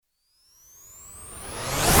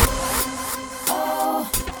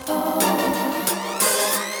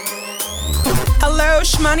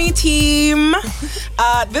Money team.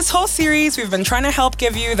 This whole series, we've been trying to help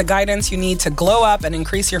give you the guidance you need to glow up and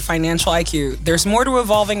increase your financial IQ. There's more to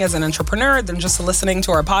evolving as an entrepreneur than just listening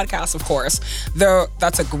to our podcast, of course, though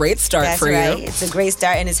that's a great start for That's right. you. It's a great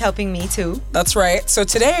start, and it's helping me too. That's right. So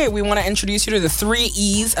today, we want to introduce you to the 3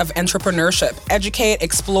 E's of entrepreneurship: educate,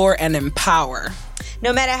 explore, and empower.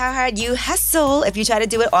 No matter how hard you hustle, if you try to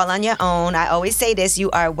do it all on your own, I always say this, you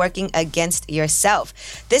are working against yourself.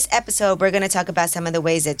 This episode, we're going to talk about some of the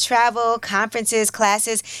ways that travel, conferences,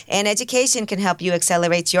 classes, and education can help you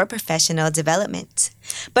accelerate your professional development.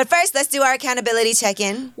 But first, let's do our accountability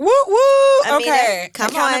check-in. Woo woo! Amina, Okay.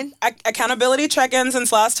 come on. Accountability check-in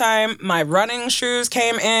since last time. My running shoes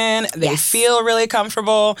came in. They Yes. feel really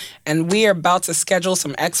comfortable, and we are about to schedule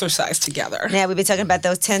some exercise together. Now, we've been talking about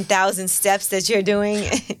those 10,000 steps that you're doing.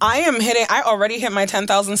 I already hit my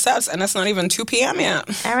 10,000 steps, and it's not even 2 p.m.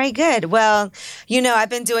 yet. All right, good. Well, I've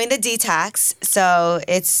been doing the detox. So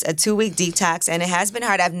it's a 2-week detox, and it has been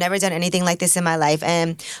hard. I've never done anything like this in my life.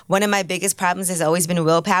 And one of my biggest problems has always been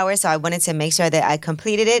willpower. So I wanted to make sure that I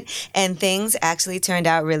completed it, and things actually turned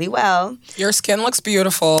out really well. Your skin looks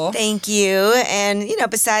beautiful. Thank you. And,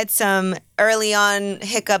 besides some early on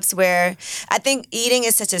hiccups where I think eating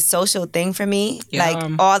is such a social thing for me. Yeah.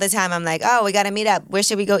 Like all the time I'm like, oh, we got to meet up. Where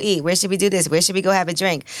should we go eat? Where should we do this? Where should we go have a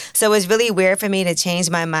drink? So it was really weird for me to change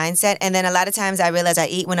my mindset. And then a lot of times I realize I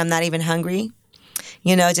eat when I'm not even hungry.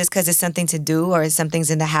 Just because it's something to do or something's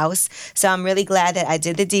in the house. So I'm really glad that I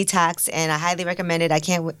did the detox, and I highly recommend it.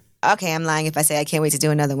 Okay, I'm lying if I say I can't wait to do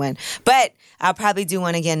another one. But I'll probably do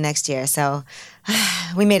one again next year. So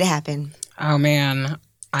we made it happen. Oh, man.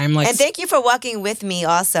 And thank you for walking with me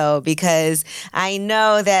also, because I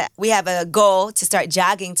know that we have a goal to start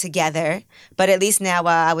jogging together. But at least now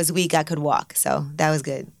while I was weak, I could walk. So that was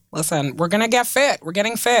good. Listen, we're going to get fit. We're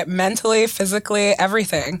getting fit mentally, physically,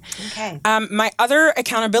 everything. Okay. My other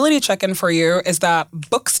accountability check-in for you is that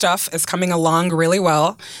book stuff is coming along really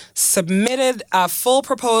well. Submitted a full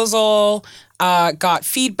proposal, got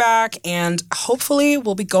feedback, and hopefully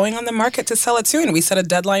we'll be going on the market to sell it soon. We set a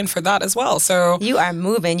deadline for that as well. So you are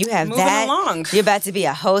moving. You have moving that. along. You're about to be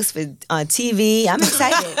a host on TV. I'm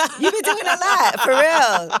excited. You've been doing a lot, for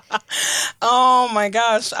real. Oh my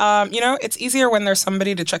gosh. It's easier when there's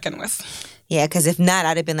somebody to check in with. Yeah, because if not,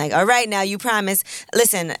 I'd have been like, all right, now you promise.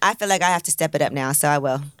 Listen, I feel like I have to step it up now, so I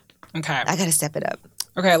will. Okay. I got to step it up.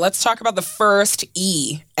 Okay, let's talk about the first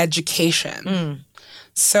E, education.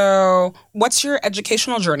 So what's your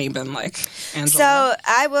educational journey been like, Angela? So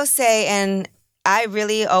I will say, and I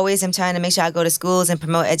really always am trying to make sure I go to schools and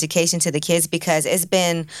promote education to the kids, because it's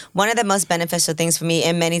been one of the most beneficial things for me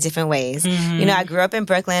in many different ways. I grew up in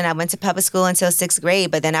Brooklyn. I went to public school until 6th grade,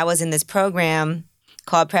 but then I was in this program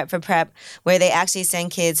called Prep for Prep, where they actually send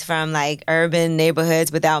kids from like urban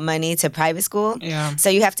neighborhoods without money to private school. Yeah. So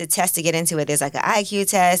you have to test to get into it. There's like an IQ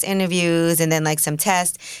test, interviews, and then like some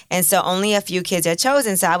tests. And so only a few kids are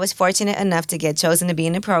chosen. So I was fortunate enough to get chosen to be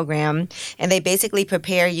in the program. And they basically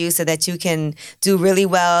prepare you so that you can do really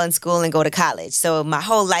well in school and go to college. So my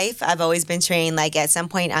whole life, I've always been trained like at some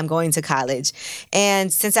point I'm going to college.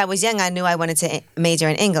 And since I was young, I knew I wanted to major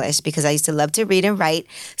in English because I used to love to read and write.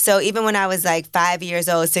 So even when I was like 5 years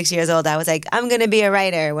old, 6 years old, I was like, I'm going to be a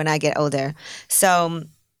writer when I get older. So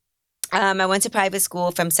I went to private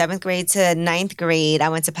school from 7th grade to 9th grade. I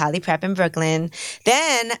went to Poly Prep in Brooklyn.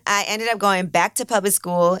 Then I ended up going back to public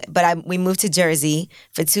school, but we moved to Jersey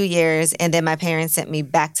for 2 years. And then my parents sent me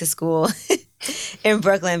back to school in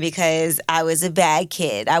Brooklyn because I was a bad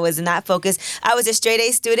kid. I was not focused. I was a straight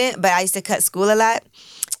A student, but I used to cut school a lot.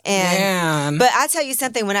 But I'll tell you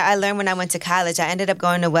something, when I learned when I went to college, I ended up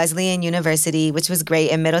going to Wesleyan University, which was great,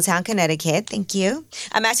 in Middletown, Connecticut. Thank you.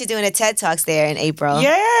 I'm actually doing a TED Talks there in April.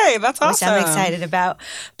 Yay, that's awesome. Which I'm excited about.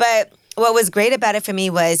 But what was great about it for me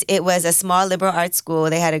was it was a small liberal arts school.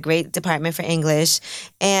 They had a great department for English.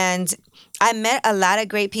 And I met a lot of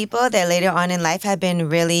great people that later on in life have been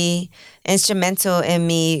really instrumental in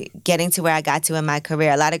me getting to where I got to in my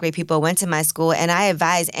career. A lot of great people went to my school, and I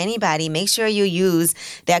advise anybody, make sure you use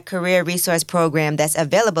that career resource program that's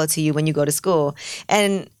available to you when you go to school.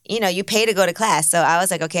 And you pay to go to class. So I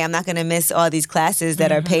was like, okay, I'm not going to miss all these classes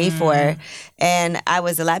that are paid for. And I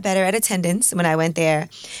was a lot better at attendance when I went there.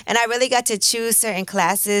 And I really got to choose certain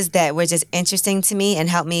classes that were just interesting to me and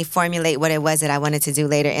helped me formulate what it was that I wanted to do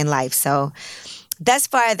later in life. So thus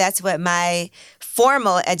far, that's what my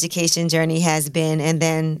formal education journey has been. And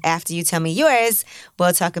then after you tell me yours,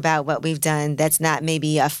 we'll talk about what we've done that's not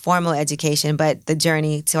maybe a formal education, but the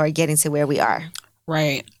journey toward getting to where we are.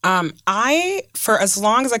 Right. For as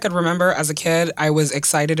long as I could remember as a kid, I was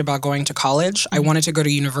excited about going to college. I wanted to go to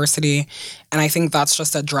university. And I think that's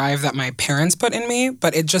just a drive that my parents put in me.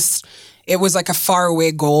 But it was like a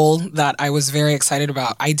faraway goal that I was very excited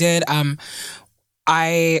about.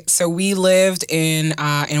 So we lived in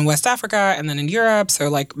West Africa and then in Europe. So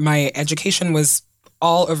like my education was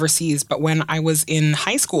all overseas. But when I was in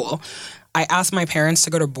high school, I asked my parents to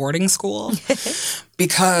go to boarding school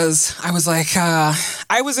because I was like,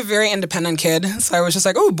 I was a very independent kid. So I was just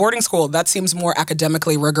like, oh, boarding school, that seems more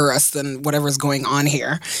academically rigorous than whatever's going on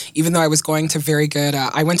here. Even though I was going to very good,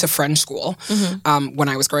 I went to French school when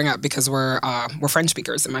I was growing up because we're French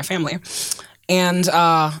speakers in my family. And,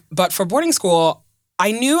 but for boarding school,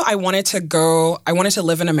 I knew I wanted to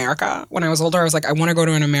live in America. When I was older, I was like, I want to go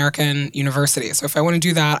to an American university. So if I want to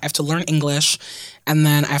do that, I have to learn English, and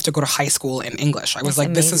then I have to go to high school in English. I was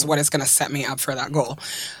like, this is what is going to set me up for that goal.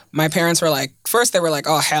 My parents were like, first they were like,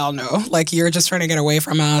 oh, hell no. Like, you're just trying to get away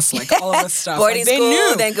from us, like all of this stuff. Boarding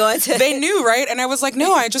school, then going to... They knew, right? And I was like,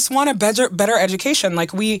 no, I just want a better education.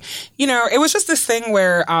 Like it was just this thing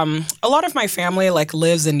where a lot of my family like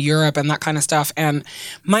lives in Europe and that kind of stuff. And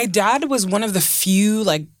my dad was one of the few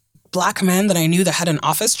like Black men that I knew that had an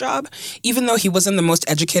office job, even though he wasn't the most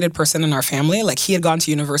educated person in our family. Like, he had gone to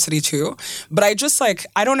university too. But I just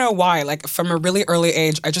I don't know why, like from a really early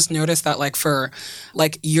age, I just noticed that like for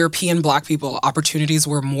like European Black people, opportunities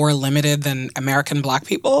were more limited than American Black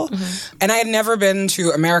people. Mm-hmm. And I had never been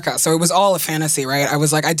to America. So it was all a fantasy, right? I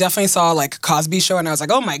was like, I definitely saw like Cosby Show and I was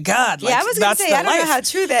like, oh my God. Like, yeah, I was going to say, I don't know how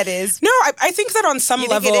true that is. No, I think that on some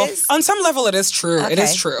level it is true. Okay. It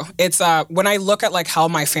is true. It's when I look at like how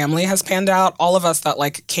my family has panned out, all of us that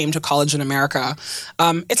like came to college in America,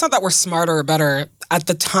 it's not that we're smarter or better. At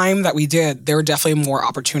the time that we did, there were definitely more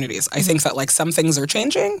opportunities. I think that like some things are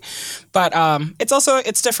changing, but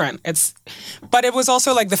it's different. But it was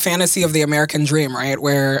also like the fantasy of the American dream, right?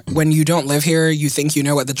 Where when you don't live here, you think you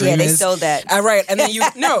know what the dream is. Yeah, they sold that. Right. And then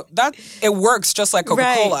it works just like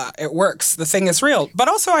Coca-Cola. Right. It works. The thing is real. But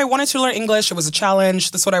also I wanted to learn English. It was a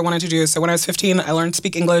challenge. That's what I wanted to do. So when I was 15, I learned to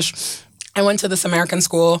speak English. I went to this American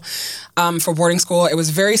school for boarding school. It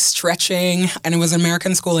was very stretching, and it was an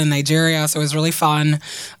American school in Nigeria, so it was really fun.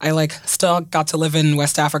 I still got to live in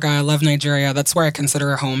West Africa. I love Nigeria. That's where I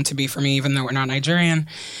consider home to be for me, even though we're not Nigerian.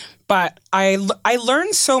 But I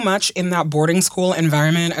learned so much in that boarding school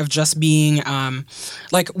environment of just being,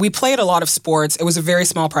 we played a lot of sports. It was a very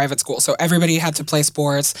small private school, so everybody had to play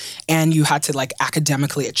sports, and you had to, like,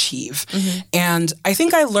 academically achieve. Mm-hmm. And I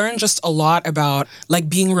think I learned just a lot about, like,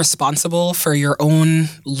 being responsible for your own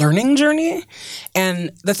learning journey.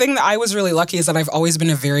 And the thing that I was really lucky is that I've always been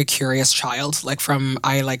a very curious child.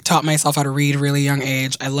 I taught myself how to read really young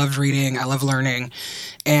age. I loved reading. I love learning.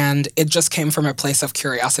 And it just came from a place of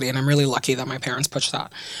curiosity, and I'm really lucky that my parents pushed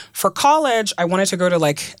that. For college, I wanted to go to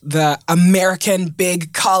like the American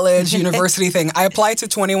big college university thing. I applied to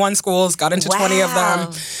 21 schools, got into 20 of them,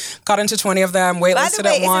 waitlisted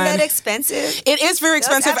at one. Isn't that expensive? It is very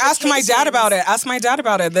expensive. Ask my dad about it. 21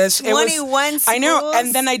 schools? I know,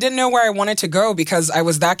 and then I didn't know where I wanted to go because I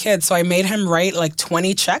was that kid, so I made him write like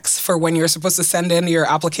 20 checks for when you're supposed to send in your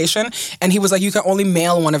application, and he was like, you can only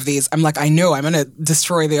mail one of these. I'm like, I know, I'm going to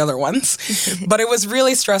destroy the other ones. But it was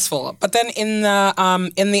really stressful. But then in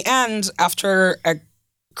the end, after a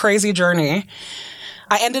crazy journey,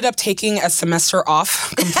 I ended up taking a semester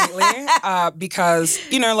off completely because,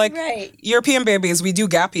 right. European babies, we do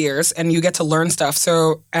gap years and you get to learn stuff.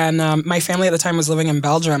 So, and my family at the time was living in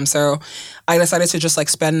Belgium. So I decided to just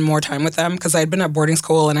spend more time with them because I had been at boarding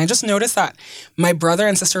school, and I just noticed that my brother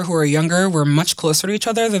and sister who were younger were much closer to each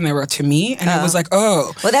other than they were to me. And it was like,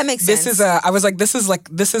 oh. Well, that makes sense. This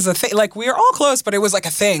is a thing. Like, we are all close, but it was like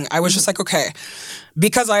a thing. I was just like, okay.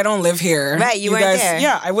 Because I don't live here. Right, you weren't there.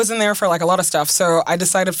 Yeah, I wasn't there for a lot of stuff. So I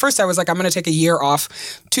decided first I was like, I'm going to take a year off.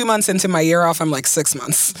 2 months into my year off, I'm like 6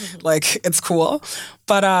 months. It's cool.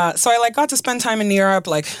 But so I got to spend time in Europe,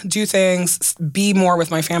 do things, be more with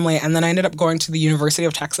my family. And then I ended up going to the University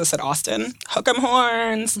of Texas at Austin. Hook 'em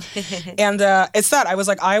horns. And it's that. I was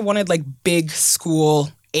like, I wanted big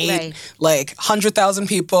school 100,000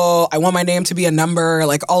 people. I want my name to be a number,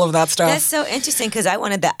 all of that stuff. That's so interesting because I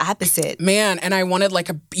wanted the opposite. Man, and I wanted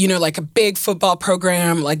a big football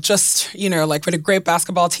program, with a great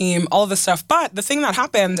basketball team, all of this stuff. But the thing that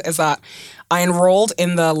happened is that I enrolled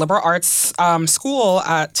in the liberal arts school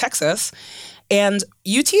at Texas. And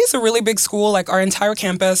UT is a really big school. Like our entire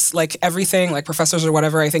campus, like everything, like professors or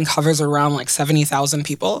whatever, I think hovers around like 70,000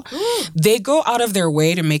 people. They go out of their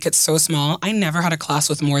way to make it so small. I never had a class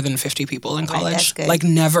with more than 50 people in college. That's good. Like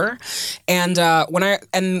never. And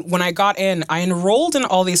when I got in, I enrolled in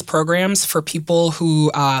all these programs for people who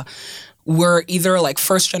were either like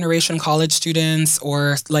first generation college students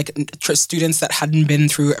or like students that hadn't been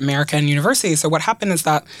through American university. So what happened is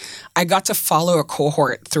that I got to follow a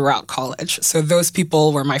cohort throughout college. So those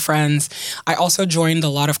people were my friends. I also joined a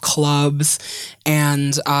lot of clubs,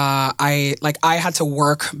 and I had to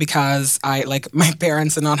work because my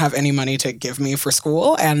parents did not have any money to give me for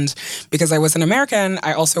school, and because I was an American,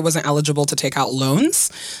 I also wasn't eligible to take out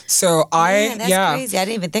loans. So that's crazy. I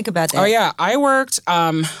didn't even think about that. Oh yeah, I worked.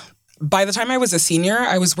 By the time I was a senior,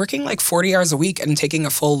 I was working like 40 hours a week and taking a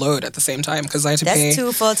full load at the same time because I had to pay. That's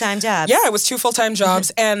 2 full-time jobs. Yeah, it was 2 full-time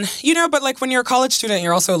jobs. And, but like when you're a college student,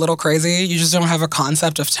 you're also a little crazy. You just don't have a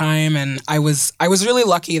concept of time. And I was really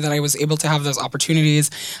lucky that I was able to have those opportunities.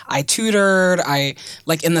 I tutored.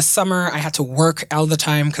 In the summer, I had to work all the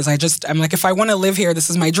time because I'm like, if I want to live here, this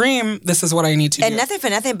is my dream. This is what I need to do. And nothing for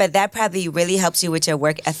nothing, but that probably really helps you with your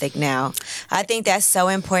work ethic now. I think that's so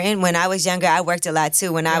important. When I was younger, I worked a lot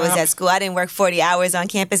too. When I was at school, I didn't work 40 hours on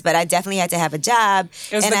campus, but I definitely had to have a job.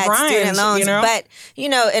 It was and the I had grind, student loans. But,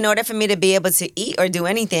 in order for me to be able to eat or do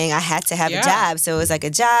anything, I had to have a job. So it was like a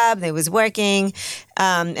job. It was working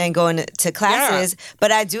and going to classes. Yeah.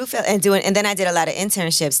 But I do feel and then I did a lot of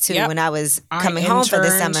internships too when I was coming home for the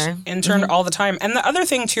summer. Interned all the time. And the other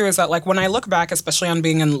thing too is that like when I look back, especially on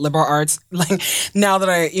being in liberal arts, like now that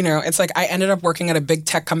it's like I ended up working at a big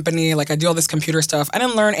tech company. Like I do all this computer stuff. I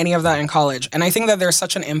didn't learn any of that in college. And I think that there's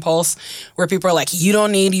such an impulse where people are like, you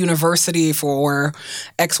don't need university for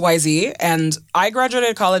XYZ. And I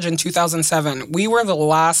graduated college in 2007. We were the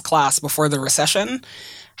last class before the recession.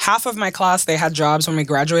 Half of my class, they had jobs when we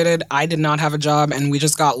graduated. I did not have a job, and we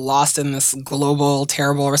just got lost in this global,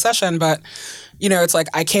 terrible recession. But, it's like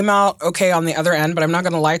I came out okay on the other end, but I'm not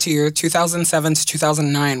going to lie to you. 2007 to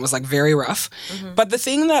 2009 was like very rough. Mm-hmm. But the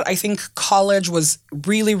thing that I think college was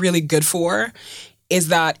really, really good for is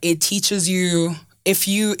that it teaches you, if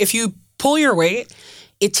you pull your weight,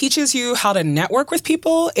 it teaches you how to network with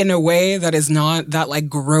people in a way that is not that like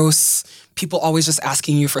gross, people always just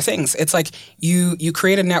asking you for things. It's like you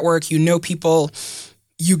create a network, people,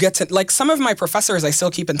 you get to, like some of my professors I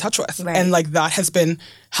still keep in touch with. Right. And like that has been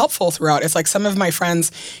helpful throughout. It's like some of my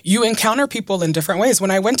friends, you encounter people in different ways.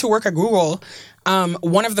 When I went to work at Google,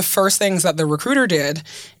 one of the first things that the recruiter did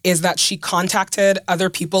is that she contacted other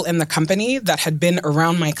people in the company that had been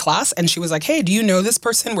around my class. And she was like, hey, do you know this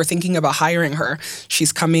person? We're thinking about hiring her.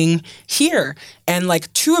 She's coming here. And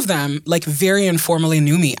like 2 of them, like very informally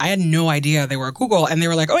knew me. I had no idea they were at Google. And they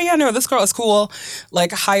were like, oh yeah, no, this girl is cool.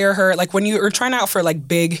 Like hire her. Like when you are trying out for like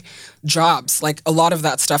big jobs, like a lot of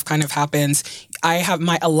that stuff kind of happens. I have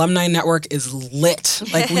my alumni network is lit.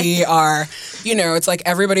 Like we are, it's like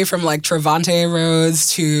everybody from like Trevante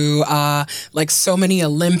Rhodes to like so many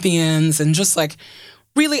Olympians and just like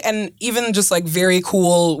really, and even just like very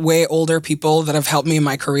cool, way older people that have helped me in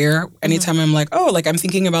my career. Anytime I'm like, oh, like I'm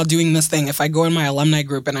thinking about doing this thing. If I go in my alumni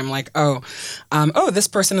group and I'm like, this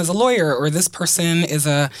person is a lawyer or this person is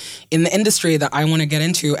in the industry that I want to get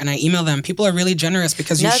into, and I email them. People are really generous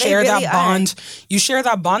because you share that bond. You share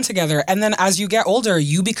that bond together, and then as you get older,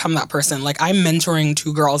 you become that person. Like I'm mentoring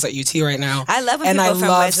 2 girls at UT right now. I love when and people I from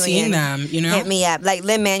love Wesleyan seeing them. Hit me up, like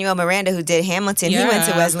Lin-Manuel Miranda, who did Hamilton. Yeah. He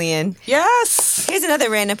went to Wesleyan. Yes. Here's another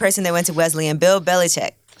random person that went to Wesleyan, Bill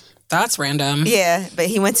Belichick. That's random. Yeah, but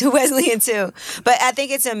he went to Wesleyan too. But I think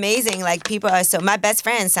it's amazing. Like people are so. My best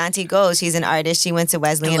friend Santi Gold, she's an artist. She went to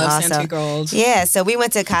Wesleyan I love also. Santi Gold. Yeah, so we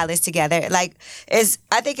went to college together. Like,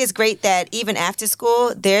 I think it's great that even after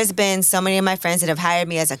school, there's been so many of my friends that have hired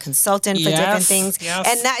me as a consultant for different things,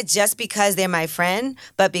 and not just because they're my friend,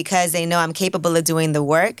 but because they know I'm capable of doing the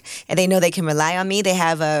work, and they know they can rely on me. They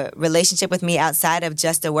have a relationship with me outside of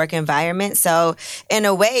just a work environment. So in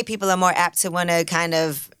a way, people are more apt to want to kind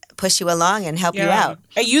of push you along and help you out.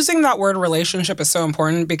 Using that word relationship is so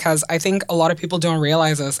important because I think a lot of people don't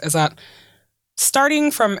realize this, is that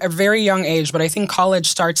starting from a very young age, but I think college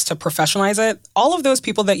starts to professionalize it, all of those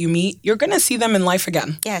people that you meet, you're going to see them in life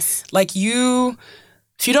again. Yes. Like if you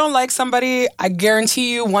don't like somebody, I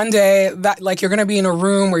guarantee you one day that like you're going to be in a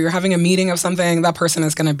room where you're having a meeting of something, that person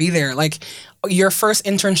is going to be there. Like your first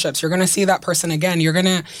internships, you're going to see that person again.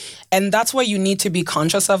 And that's why you need to be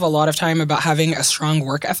conscious of a lot of time about having a strong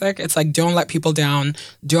work ethic. It's like, don't let people down,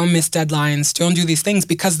 don't miss deadlines, don't do these things,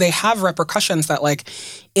 because they have repercussions that, like,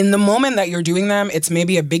 in the moment that you're doing them, it's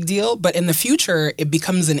maybe a big deal, but in the future, it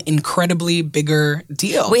becomes an incredibly bigger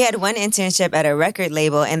deal. We had one internship at a record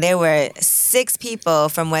label, and there were 6 people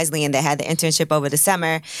from Wesleyan that had the internship over the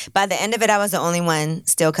summer. By the end of it, I was the only one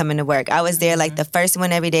still coming to work. I was there like the first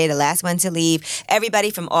one every day, the last one to leave. Everybody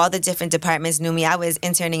from all the different departments knew me. I was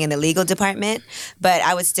interning in the legal department, but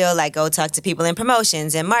I would still like go talk to people in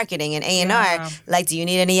promotions and marketing and A&R. Like, do you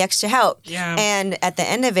need any extra help? Yeah. And at the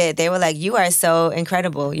end of it, they were like, you are so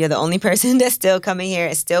incredible. You're the only person that's still coming here,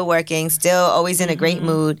 is still working, still always in a great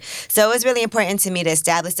mood. So it was really important to me to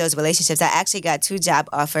establish those relationships. I actually got 2 job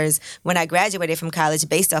offers when I graduated from college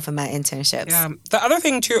based off of my internships. Yeah. The other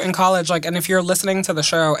thing too in college, like, and if you're listening to the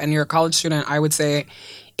show and you're a college student, I would say,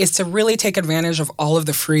 is to really take advantage of all of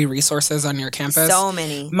the free resources on your campus. So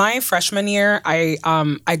many. My freshman year,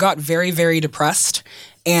 I got very, very depressed.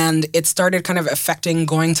 And it started kind of affecting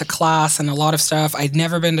going to class and a lot of stuff. I'd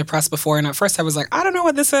never been depressed before. And at first I was like, I don't know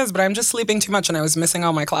what this is, but I'm just sleeping too much and I was missing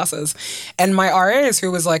all my classes. And my RAs,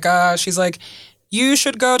 who was like, she's like, you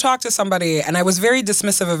should go talk to somebody. And I was very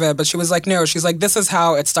dismissive of it, but she was like, no. She's like, this is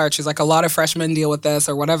how it starts. She's like, a lot of freshmen deal with this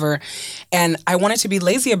or whatever. And I wanted to be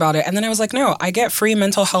lazy about it. And then I was like, no, I get free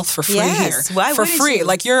mental health for free here. Why for wouldn't free. you?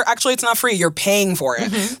 Like, it's not free. You're paying for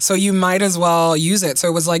it. So you might as well use it. So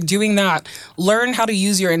it was like doing that. Learn how to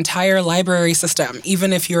use your entire library system,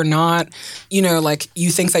 even if you're not, like, you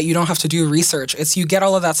think that you don't have to do research. It's, you get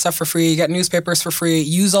all of that stuff for free. You get newspapers for free.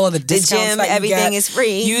 Use all of the discounts gym, that you everything get. is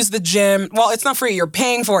free. Use the gym. Well, it's not free. You're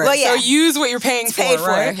paying for it. Well, yeah. So use what you're paying for, paid for.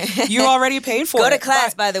 right? You already paid for it. Go to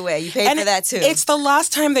class, by the way. You paid for that too. It's the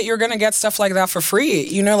last time that you're going to get stuff like that for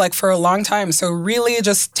free, like, for a long time. So really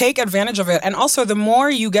just take advantage of it. And also, the more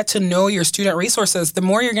you get to know your student resources, the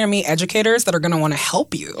more you're going to meet educators that are going to want to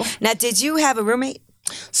help you. Now, did you have a roommate?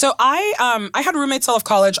 So I had roommates all of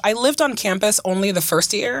college. I lived on campus only the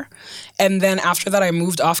first year. And then after that, I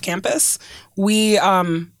moved off campus.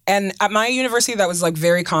 And at my university, that was like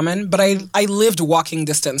very common, but I lived walking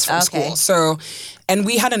distance from school. So, and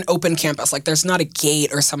we had an open campus. Like, there's not a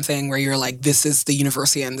gate or something where you're like, this is the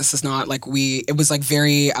university and this is not. Like, it was like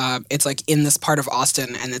very, it's like in this part of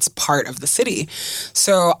Austin and it's part of the city.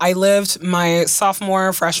 So I lived my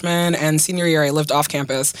sophomore, freshman, and senior year, I lived off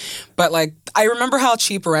campus. But like, I remember how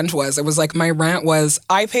cheap rent was. It was like, my rent was,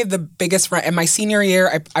 I paid the biggest rent. And my senior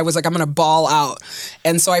year, I was like, I'm going to ball out.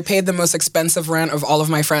 And so I paid the most expensive rent of all of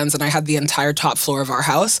my friends, and I had the entire top floor of our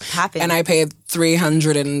house. And I paid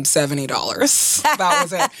 $370. That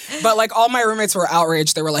was it. But like, all my roommates were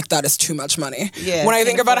outraged. They were like, that is too much money. Yeah, when I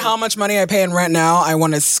think about how much money I pay in rent now, I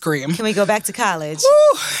want to scream. Can we go back to college?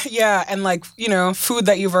 Woo! Yeah, and like, food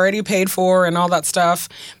that you've already paid for and all that stuff.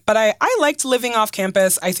 But I liked living off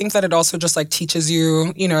campus. I think that it also just like teaches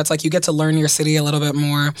you, it's like you get to learn your city a little bit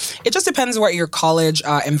more. It just depends what your college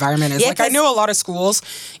environment is. Yeah, like, I know a lot of schools,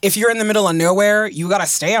 if you're in the middle of nowhere, you got to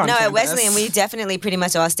stay on campus. No, at Wesleyan, we definitely pretty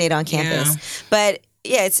much all stayed on campus. Yeah. But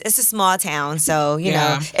yeah, it's a small town, so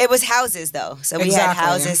know it was houses though. So we had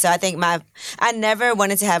houses. So I think I never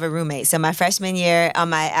wanted to have a roommate. So my freshman year on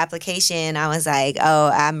my application, I was like, oh,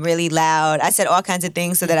 I'm really loud. I said all kinds of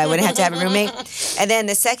things so that I wouldn't have to have a roommate. And then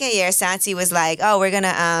the second year, Santi was like, oh, we're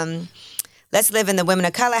gonna let's live in the Women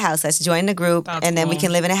of Color house. Let's join the group, and then we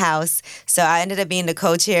can live in a house. So I ended up being the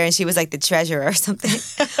co-chair, and she was like the treasurer or something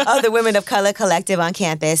of the Women of Color collective on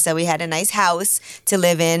campus. So we had a nice house to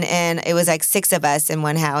live in, and it was like 6 of us in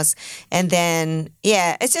one house. And then,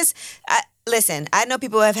 it's just... Listen, I know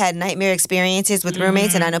people who have had nightmare experiences with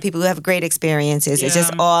roommates, and I know people who have great experiences. Yeah. It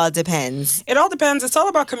just all depends. It all depends. It's all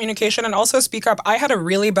about communication, and also speak up. I had a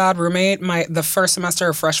really bad roommate the first semester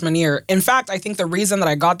of freshman year. In fact, I think the reason that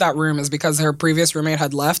I got that room is because her previous roommate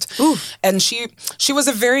had left. Ooh. And she was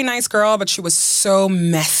a very nice girl, but she was so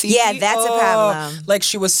messy. Yeah, that's a problem. Like,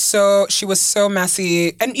 she was so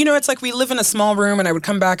messy. And it's like, we live in a small room, and I would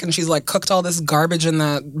come back and she's like cooked all this garbage in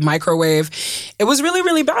the microwave. It was really,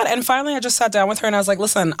 really bad. And finally I just sat down with her and I was like,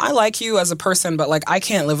 listen, I like you as a person, but like, I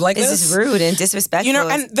can't live like this. This is rude and disrespectful.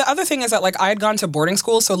 And the other thing is that like, I had gone to boarding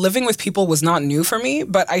school, so living with people was not new for me.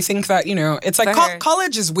 But I think that, it's like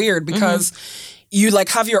college is weird because you like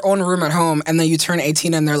have your own room at home and then you turn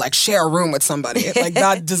 18 and they're like, share a room with somebody. Like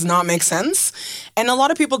that does not make sense. And a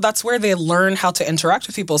lot of people, that's where they learn how to interact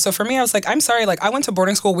with people. So for me, I was like, I'm sorry, like I went to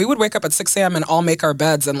boarding school. We would wake up at 6 a.m. and all make our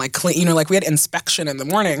beds and like clean, like we had inspection in the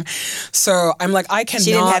morning. So I'm like, I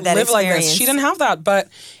cannot live like this. She didn't have that, but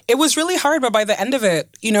it was really hard. But by the end of it,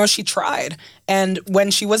 she tried. And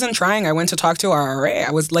when she wasn't trying, I went to talk to our RA.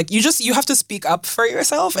 I was like, you have to speak up for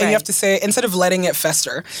yourself and you have to say, instead of letting it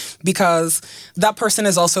fester, because that person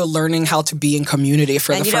is also learning how to be in community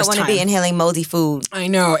for the first time. And you don't want to be inhaling moldy food. I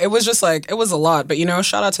know. It was just like, it was a lot. But,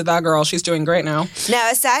 shout out to that girl. She's doing great now. Now,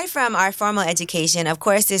 aside from our formal education, of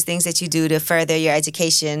course, there's things that you do to further your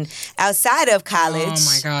education outside of college. Oh,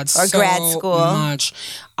 my God. Or so grad school. Much.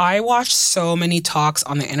 I watch so many talks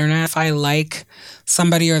on the internet. If I like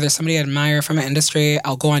somebody or there's somebody I admire from an industry,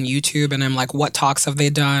 I'll go on YouTube and I'm like, what talks have they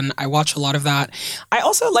done? I watch a lot of that. I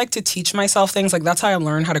also like to teach myself things. Like that's how I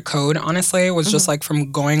learned how to code, honestly, was just like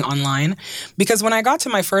from going online. Because when I got to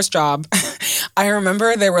my first job, I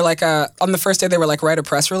remember they were like, on the first day, they were like, write a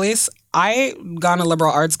press release. I gone to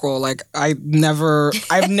liberal arts school. Like I've never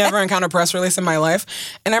encountered a press release in my life.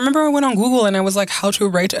 And I remember I went on Google and I was like, how to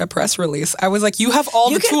write a press release. I was like, you have all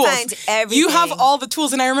the tools. You can find everything. You have all the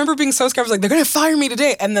tools. And I remember being so scared. I was like, they're going to fire me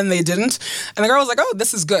today. And then they didn't. And the girl was like, oh,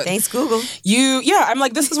 this is good. Thanks, Google. I'm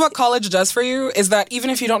like, this is what college does for you, is that even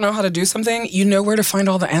if you don't know how to do something, you know where to find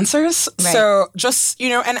all the answers. Right. So just,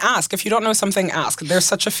 and ask. If you don't know something, ask. There's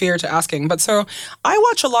such a fear to asking. But so I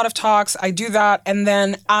watch a lot of talks. I do that. And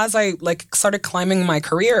then as I started climbing my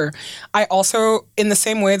career, I also, in the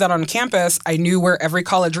same way that on campus, I knew where every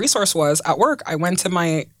college resource was at work. I went to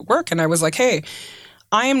my work and I was like, hey,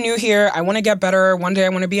 I am new here. I want to get better. One day I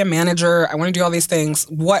want to be a manager. I want to do all these things.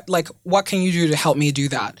 What can you do to help me do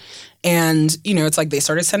that? And, it's like they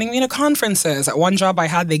started sending me to conferences. At one job I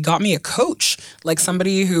had, they got me a coach, like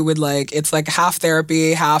somebody who would it's like half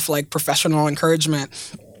therapy, half like professional encouragement.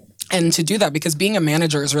 And to do that, because being a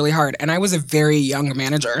manager is really hard. And I was a very young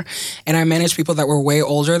manager. And I managed people that were way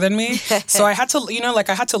older than me. So I had to,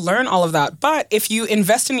 I had to learn all of that. But if you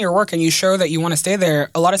invest in your work and you show that you want to stay there,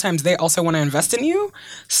 a lot of times they also want to invest in you.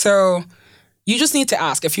 So you just need to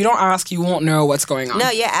ask. If you don't ask, you won't know what's going on.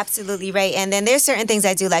 No, you're absolutely right. And then there's certain things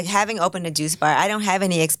I do, like having opened a juice bar. I don't have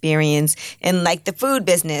any experience in the food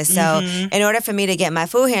business. So in order for me to get my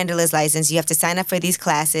food handler's license, you have to sign up for these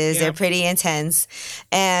classes. Yep. They're pretty intense.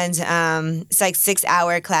 And it's like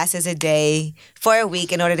 6-hour classes a day for a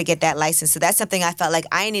week in order to get that license. So that's something I felt like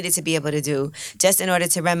I needed to be able to do just in order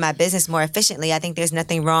to run my business more efficiently. I think there's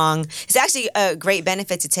nothing wrong. It's actually a great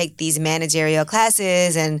benefit to take these managerial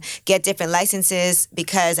classes and get different licenses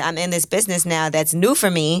because I'm in this business now that's new for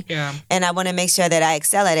me. Yeah. And I want to make sure that I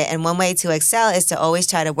excel at it. And one way to excel is to always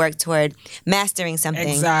try to work toward mastering something.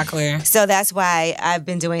 Exactly. So that's why I've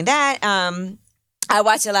been doing that. I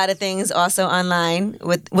watch a lot of things also online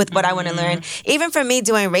with what I want to learn. Even for me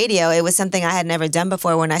doing radio, it was something I had never done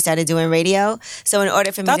before when I started doing radio. So in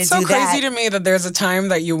order for me to do that... That's so crazy to me that there's a time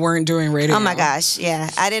that you weren't doing radio. Oh my gosh, yeah.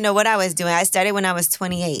 I didn't know what I was doing. I started when I was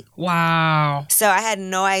 28. Wow. So I had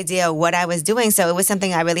no idea what I was doing. So it was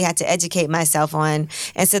something I really had to educate myself on.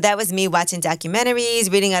 And so that was me watching documentaries,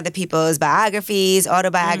 reading other people's biographies,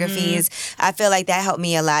 autobiographies. I feel like that helped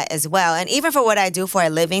me a lot as well. And even for what I do for a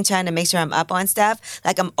living, trying to make sure I'm up on stuff,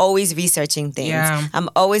 I'm always researching things. Yeah. I'm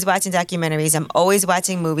always watching documentaries. I'm always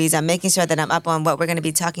watching movies. I'm making sure that I'm up on what we're going to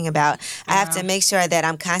be talking about. Yeah. I have to make sure that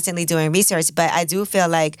I'm constantly doing research. But I do feel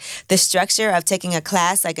like the structure of taking a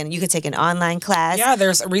class, you can take an online class. Yeah,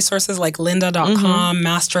 there's resources like lynda.com,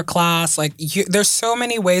 Masterclass. There's so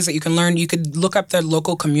many ways that you can learn. You could look up the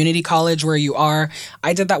local community college where you are.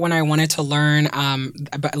 I did that when I wanted to learn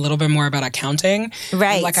a little bit more about accounting.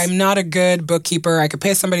 Right. I'm not a good bookkeeper. I could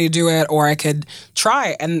pay somebody to do it, or I could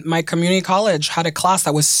try. And my community college had a class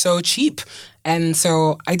that was so cheap. And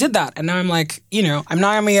so I did that. And now I'm I'm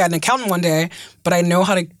not going to be an accountant one day, but I know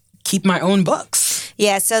how to keep my own books.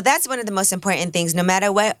 Yeah, so that's one of the most important things. No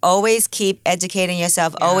matter what, always keep educating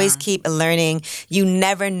yourself. Yeah. Always keep learning. You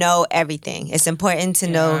never know everything. It's important to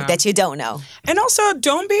know that you don't know. And also,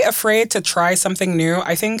 don't be afraid to try something new.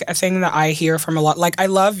 I think a thing that I hear from a lot, I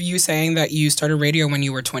love you saying that you started radio when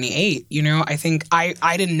you were 28. I think I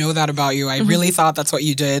didn't know that about you. I really thought that's what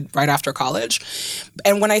you did right after college.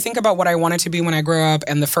 And when I think about what I wanted to be when I grew up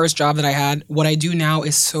and the first job that I had, what I do now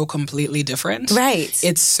is so completely different. Right.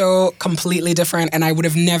 It's so completely different. And I would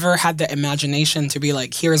have never had the imagination to be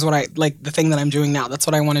here's what the thing that I'm doing now. That's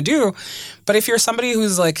what I want to do. But if you're somebody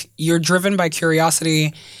who's you're driven by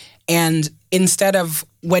curiosity, and instead of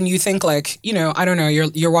when you think like, I don't know,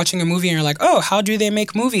 you're watching a movie and you're like, oh, how do they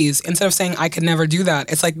make movies? Instead of saying I could never do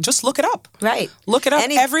that, it's like, just look it up. Right. Look it up.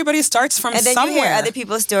 Everybody starts from and then somewhere. You hear other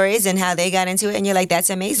people's stories and how they got into it, and you're like, that's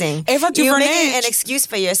amazing. Ava DuVernay. You're making an excuse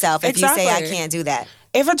for yourself if you say I can't do that.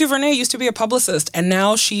 Ava DuVernay used to be a publicist, and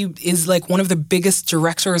now she is like one of the biggest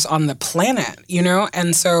directors on the planet,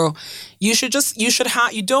 And so you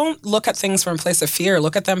don't look at things from a place of fear.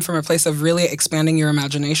 Look at them from a place of really expanding your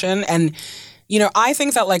imagination. And I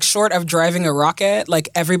think that like short of driving a rocket, like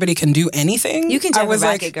everybody can do anything. You can drive a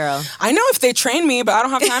rocket, girl. I know if they train me, but I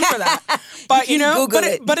don't have time for that. But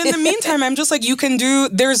but in the meantime, I'm just like,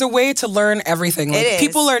 there's a way to learn everything. Like,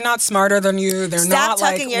 people are not smarter than you. They're not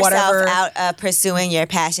like whatever. Stop talking yourself out pursuing your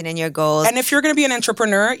passion and your goals. And if you're going to be an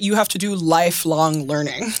entrepreneur, you have to do lifelong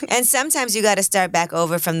learning. And sometimes you got to start back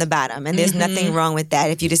over from the bottom. And there's nothing wrong with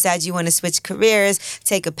that. If you decide you want to switch careers,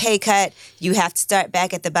 take a pay cut, you have to start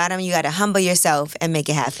back at the bottom. You got to humble yourself and make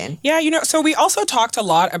it happen. Yeah, so we also talked a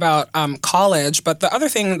lot about college, but the other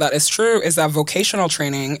thing that is true is that vocational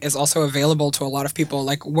training is also available to a lot of people.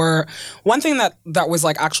 Like one thing that was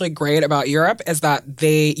like actually great about Europe is that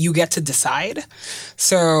you get to decide.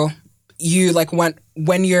 So you like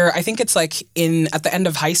when you're, I think it's like at the end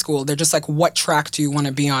of high school, they're just like, what track do you want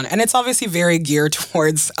to be on? And it's obviously very geared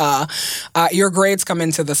towards your grades come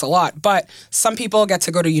into this a lot. But some people get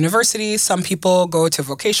to go to university, some people go to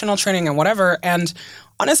vocational training and whatever. And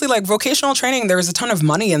honestly, like vocational training, there's a ton of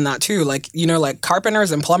money in that too. Like, like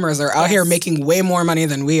carpenters and plumbers are out here making way more money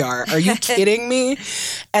than we are. Are you kidding me?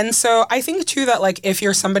 And so I think too that like if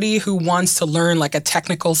you're somebody who wants to learn like a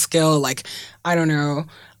technical skill, like, I don't know,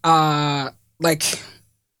 I'm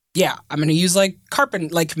going to use like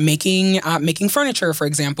making furniture, for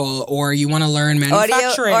example, or you want to learn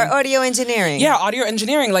manufacturing. Audio engineering. Yeah, audio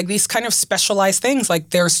engineering, like these kind of specialized things, like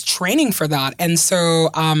there's training for that. And so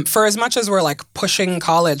for as much as we're like pushing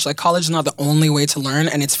college, like college is not the only way to learn,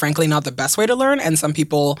 and it's frankly not the best way to learn, and some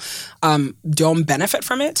people don't benefit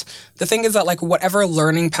from it. The thing is that like whatever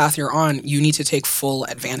learning path you're on, you need to take full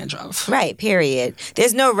advantage of. Right, period.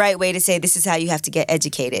 There's no right way to say this is how you have to get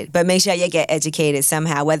educated, but make sure you get educated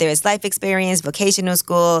somehow, whether it's life experience, vocational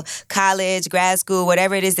school, college, grad school,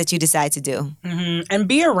 whatever it is that you decide to do. Mm-hmm. And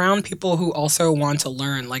be around people who also want to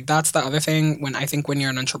learn. Like that's the other thing when you're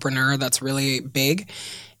an entrepreneur that's really big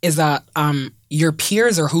is that your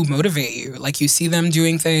peers are who motivate you. Like you see them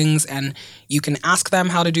doing things and you can ask them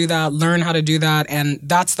how to do that, learn how to do that. And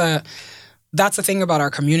that's the thing about our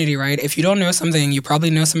community, right? If you don't know something, you probably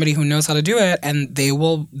know somebody who knows how to do it, and they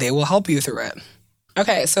will help you through it.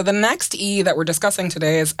 Okay, so the next E that we're discussing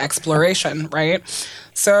today is exploration, right?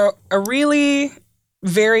 So a really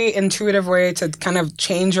very intuitive way to kind of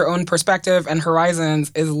change your own perspective and horizons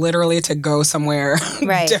is literally to go somewhere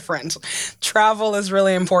different. Travel is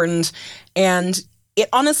really important, and it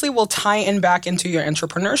honestly will tie in back into your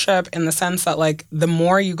entrepreneurship in the sense that like the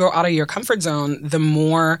more you go out of your comfort zone, the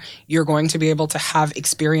more you're going to be able to have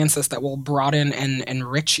experiences that will broaden and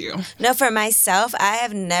enrich you. No, for myself, I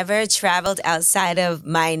have never traveled outside of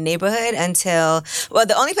my neighborhood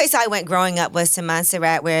the only place I went growing up was to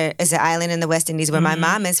Montserrat, where is an island in the West Indies where my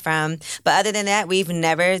mom is from. But other than that, we've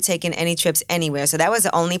never taken any trips anywhere. So that was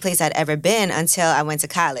the only place I'd ever been until I went to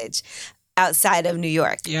college. Outside of New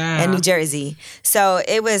York and New Jersey. So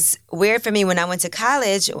it was weird for me when I went to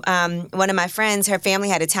college. One of my friends, her family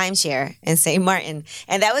had a timeshare in St. Martin.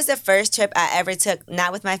 And that was the first trip I ever took,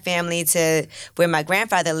 not with my family to where my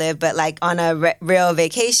grandfather lived, but like on a real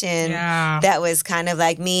vacation that was kind of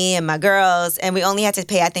like me and my girls. And we only had to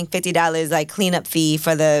pay, I think, $50 like cleanup fee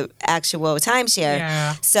for the actual timeshare.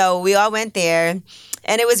 Yeah. So we all went there.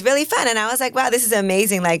 And it was really fun. And I was like, wow, this is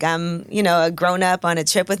amazing. Like I'm, a grown up on a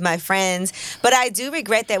trip with my friends. But I do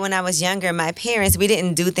regret that when I was younger, my parents, we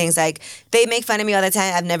didn't do things like, they make fun of me all the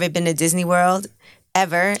time. I've never been to Disney World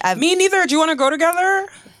ever. Me neither. Do you want to go together?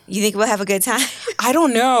 You think we'll have a good time? I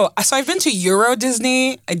don't know. So I've been to Euro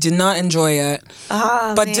Disney. I did not enjoy it.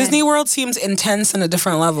 Oh, but man. Disney World seems intense on a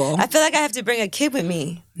different level. I feel like I have to bring a kid with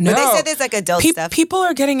me. No. But they said there's like adult stuff. People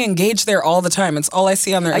are getting engaged there all the time. It's all I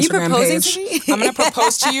see on their Instagram page. To me? I'm going to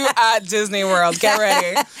propose to you at Disney World. Get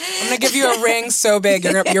ready. I'm going to give you a ring so big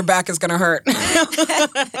your back is going to hurt. But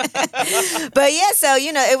yeah, so,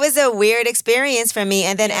 it was a weird experience for me.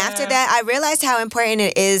 And then after that, I realized how important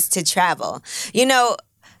it is to travel.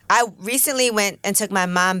 I recently went and took my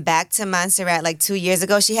mom back to Montserrat like 2 years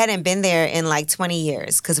ago. She hadn't been there in like 20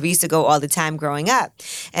 years because we used to go all the time growing up.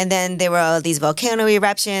 And then there were all these volcano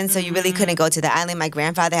eruptions, so you really couldn't go to the island. My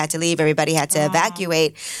grandfather had to leave. Everybody had to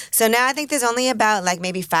evacuate. So now I think there's only about like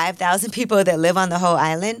maybe 5,000 people that live on the whole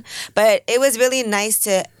island. But it was really nice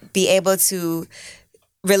to be able to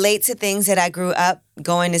relate to things that I grew up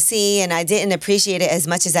going to see, and I didn't appreciate it as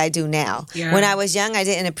much as I do now. Yeah. When I was young, I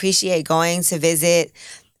didn't appreciate going to visit,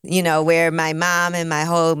 where my mom and my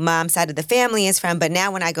whole mom side of the family is from. But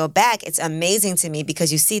now when I go back, it's amazing to me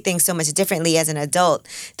because you see things so much differently as an adult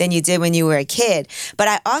than you did when you were a kid. But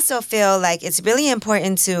I also feel like it's really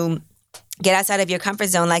important to get outside of your comfort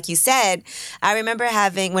zone. Like you said, I remember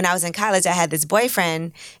when I was in college, I had this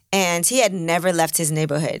boyfriend, and he had never left his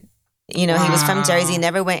neighborhood. He was from Jersey,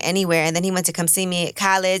 never went anywhere. And then he went to come see me at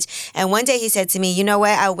college. And one day he said to me, you know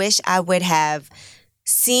what? I wish I would have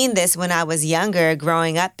seen this when I was younger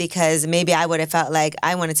growing up, because maybe I would have felt like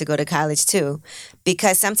I wanted to go to college too.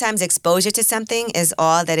 Because sometimes exposure to something is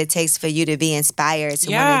all that it takes for you to be inspired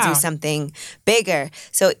to want to do something bigger.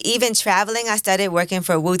 So even traveling, I started working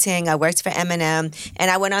for Wu-Tang. I worked for Eminem,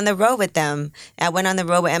 and I went on the road with them. I went on the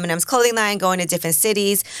road with Eminem's clothing line, going to different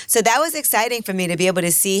cities. So that was exciting for me to be able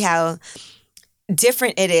to see how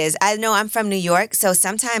different it is. I know I'm from New York, so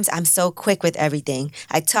sometimes I'm so quick with everything.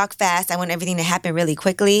 I talk fast. I want everything to happen really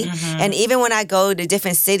quickly. And even when I go to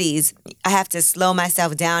different cities, I have to slow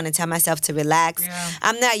myself down and tell myself to relax.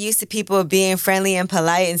 I'm not used to people being friendly and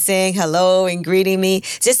polite and saying hello and greeting me.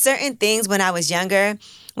 Just certain things when I was younger.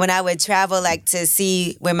 When I would travel, like to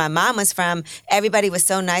see where my mom was from, everybody was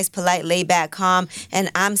so nice, polite, laid back, calm, and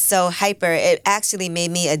I'm so hyper. It actually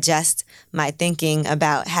made me adjust my thinking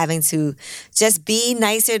about having to just be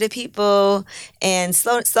nicer to people and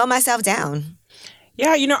slow myself down.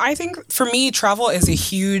 Yeah, I think for me, travel is a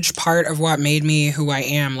huge part of what made me who I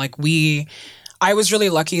am. I was really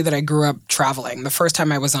lucky that I grew up traveling. The first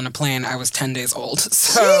time I was on a plane, I was 10 days old.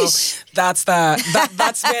 So that's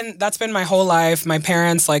been my whole life. My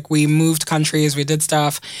parents, we moved countries, we did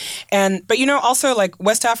stuff. But also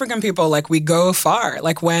West African people, we go far.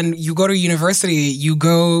 When you go to university, you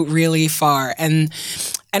go really far. And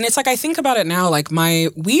it's I think about it now,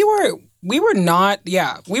 we were not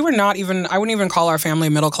even, I wouldn't even call our family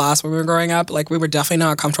middle class when we were growing up. We were definitely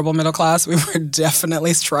not comfortable middle class. We were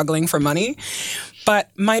definitely struggling for money.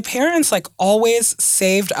 But my parents always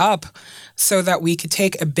saved up so that we could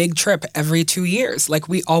take a big trip every 2 years.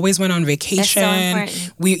 We always went on vacation. That's so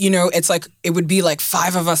important. It's it would be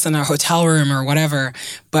 5 of us in a hotel room or whatever,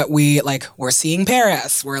 but we're seeing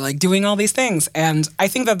Paris. We're doing all these things. And I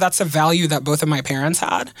think that that's a value that both of my parents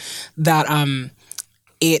had, that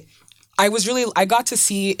I got to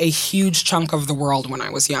see a huge chunk of the world when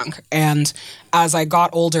I was young. And as I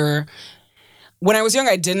got older, when I was young,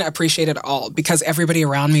 I didn't appreciate it at all because everybody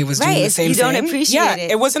around me was doing the same thing. You don't appreciate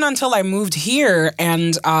it. It wasn't until I moved here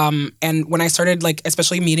and when I started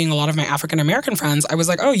especially meeting a lot of my African American friends, I was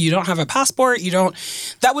like, oh, you don't have a passport,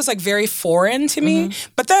 that was very foreign to me.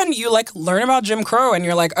 But then you learn about Jim Crow and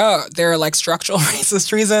you're like, oh, there are structural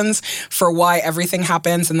racist reasons for why everything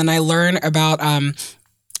happens. And then I learn about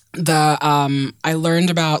I learned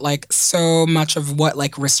about so much of what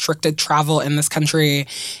restricted travel in this country,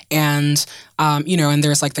 and and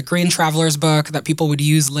there's the Green Traveler's book that people would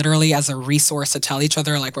use literally as a resource to tell each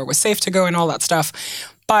other where it was safe to go and all that stuff.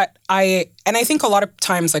 But I think a lot of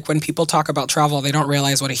times, when people talk about travel, they don't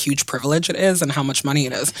realize what a huge privilege it is and how much money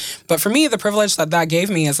it is. But for me, the privilege that gave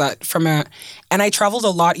me is that and I traveled a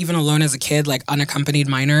lot even alone as a kid, unaccompanied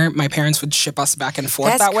minor. My parents would ship us back and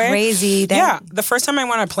forth that way. That's crazy. Yeah. The first time I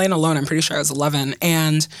went on a plane alone, I'm pretty sure I was 11.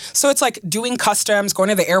 And so it's doing customs, going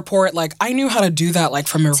to the airport. I knew how to do that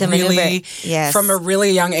from a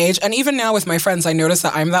really young age. And even now with my friends, I notice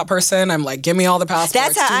that I'm that person. I'm give me all the passports.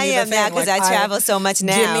 That's how I am now because I travel so much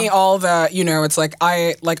now. Give me all the, it's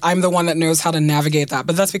I'm the one that knows how to navigate that.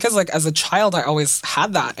 But that's because as a child, I always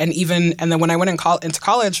had that. And then when I went into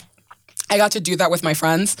college, I got to do that with my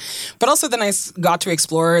friends. But also then I got to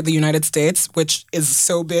explore the United States, which is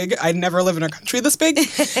so big. I'd never lived in a country this big.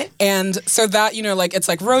 And so that,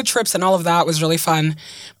 it's road trips and all of that was really fun.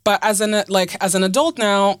 But as an adult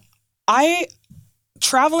now,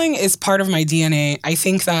 traveling is part of my DNA. I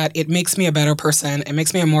think that it makes me a better person. It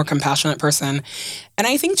makes me a more compassionate person. And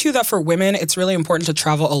I think, too, that for women, it's really important to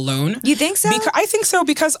travel alone. You think so? I think so,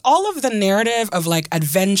 because all of the narrative of,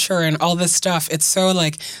 adventure and all this stuff, it's so,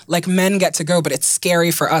 men get to go, but it's scary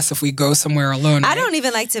for us if we go somewhere alone. I don't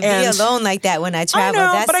even like to be alone like that when I travel. I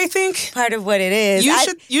know, That's but I think part of what it is.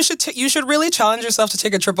 You should really challenge yourself to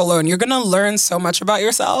take a trip alone. You're going to learn so much about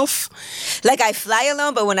yourself. I fly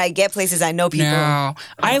alone, but when I get places, I know people. No.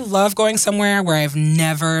 I love going somewhere where I've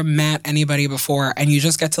never met anybody before, and you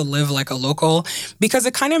just get to live like a local, because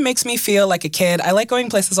it kind of makes me feel like a kid. I like going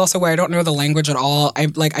places also where I don't know the language at all.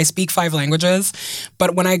 I speak 5 languages,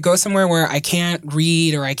 but when I go somewhere where I can't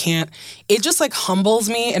read or it just humbles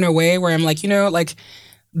me in a way where I'm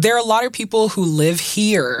there are a lot of people who live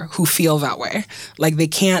here who feel that way. Like they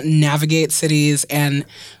can't navigate cities, and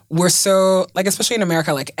we're so, like, especially in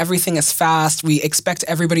America, like everything is fast. We expect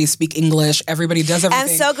everybody to speak English. Everybody does everything.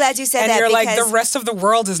 I'm so glad you said that. And you're like, the rest of the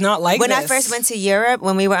world is not like when this. I first went to Europe,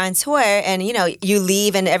 when we were on tour, and you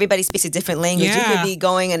leave and everybody speaks a different language. Yeah. You could be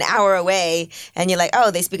going an hour away and you're like,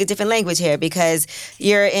 oh, they speak a different language here because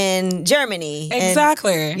you're in Germany.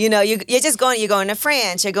 Exactly. And, you're just you're going to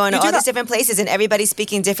France, you're going to all these different places and everybody's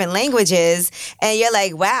speaking different languages. And you're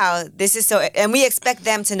like, wow, this is so, and we expect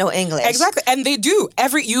them to know English. Exactly. And they do.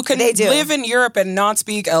 You can live in Europe and not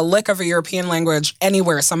speak a lick of a European language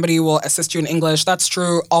anywhere. Somebody will assist you in English. That's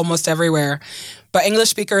true almost everywhere. But English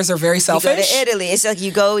speakers are very selfish. You go to Italy. It's like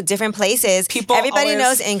you go different places. Everybody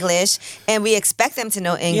knows English, and we expect them to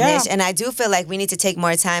know English. Yeah. And I do feel like we need to take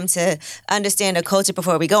more time to understand the culture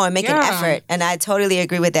before we go and make an effort. And I totally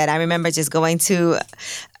agree with that. I remember just going to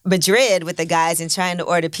Madrid with the guys and trying to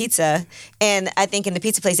order pizza. And I think in the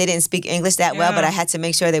pizza place, they didn't speak English that well, but I had to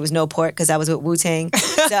make sure there was no pork because I was with Wu-Tang.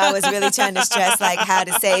 So I was really trying to stress like how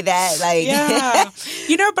to say that. Like,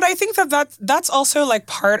 but I think that's also like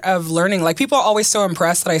part of learning. Like people are always so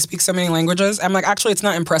impressed that I speak so many languages. I'm like, actually, it's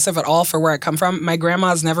not impressive at all for where I come from. My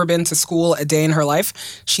grandma's never been to school a day in her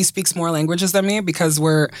life. She speaks more languages than me because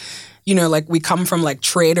we're, like we come from like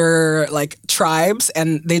trader like tribes,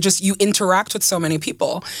 and you interact with so many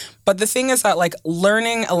people. But the thing is that like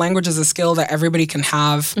learning a language is a skill that everybody can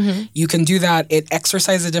have. Mm-hmm. You can do that. It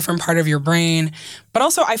exercises a different part of your brain. But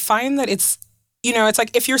also I find that it's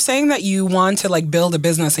like if you're saying that you want to like build a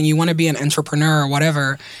business and you want to be an entrepreneur or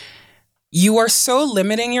whatever, you are so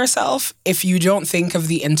limiting yourself if you don't think of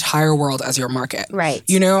the entire world as your market. Right.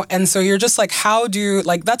 And so you're just like,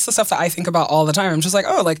 that's the stuff that I think about all the time. I'm just like,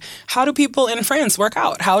 oh, like, how do people in France work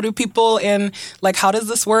out? How do people how does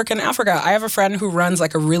this work in Africa? I have a friend who runs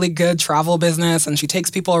like a really good travel business and she takes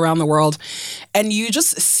people around the world. And you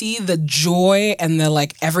just see the joy and the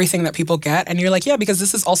like everything that people get. And you're like, yeah, because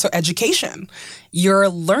this is also education. You're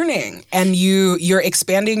learning and you're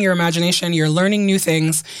expanding your imagination. You're learning new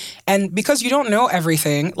things. And because you don't know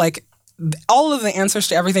everything, like all of the answers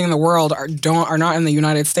to everything in the world are not in the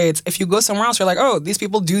United States. If you go somewhere else, you're like, oh, these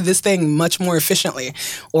people do this thing much more efficiently,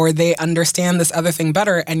 or they understand this other thing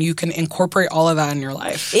better, and you can incorporate all of that in your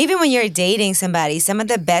life. Even when you're dating somebody, some of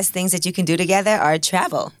the best things that you can do together are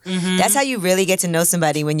travel. Mm-hmm. That's how you really get to know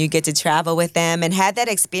somebody, when you get to travel with them and have that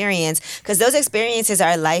experience, because those experiences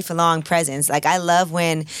are lifelong presents. Like I love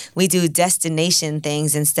when we do destination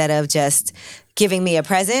things instead of just giving me a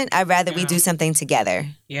present. I'd rather we do something together.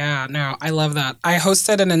 Yeah, no, I love that. I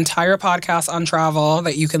hosted an entire podcast on travel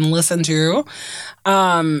that you can listen to.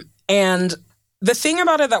 And the thing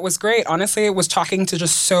about it that was great, honestly, was talking to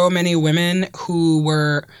just so many women who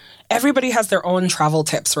were... Everybody has their own travel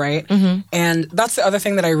tips, right? Mm-hmm. And that's the other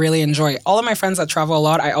thing that I really enjoy. All of my friends that travel a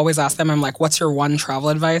lot, I always ask them, I'm like, what's your one travel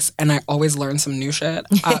advice? And I always learn some new shit,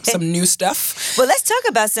 some new stuff. Well, let's talk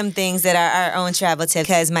about some things that are our own travel tips.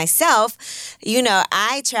 Because myself,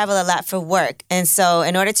 I travel a lot for work. And so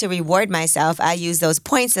in order to reward myself, I use those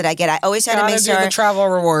points that I get. I always try to make sure... the travel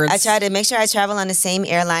rewards. I try to make sure I travel on the same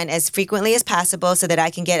airline as frequently as possible so that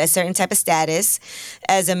I can get a certain type of status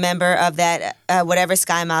as a member of that, whatever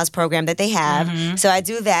SkyMiles program that they have. Mm-hmm. So I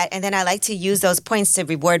do that, and then I like to use those points to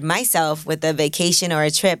reward myself with a vacation or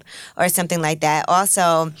a trip or something like that.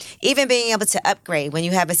 Also, even being able to upgrade when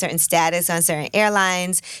you have a certain status on certain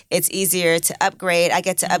airlines, it's easier to upgrade. I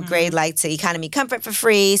get to upgrade like to economy comfort for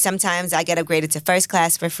free. Sometimes I get upgraded to first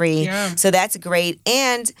class for free. Yeah. So that's great.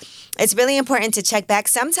 And it's really important to check back.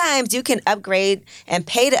 Sometimes you can upgrade and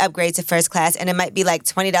pay to upgrade to first class, and it might be like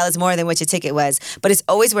 $20 more than what your ticket was. But it's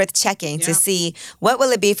always worth checking to see what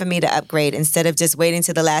will it be for me to upgrade instead of just waiting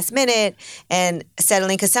to the last minute and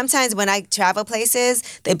settling. Because sometimes when I travel places,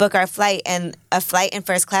 they book our flight, and a flight in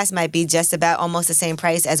first class might be just about almost the same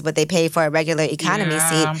price as what they pay for a regular economy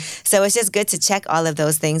seat. So it's just good to check all of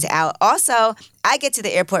those things out. Also, I get to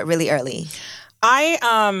the airport really early.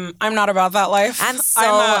 I'm not about that life. I'm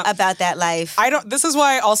about that life. This is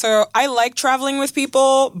why also I like traveling with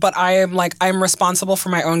people, but I'm responsible for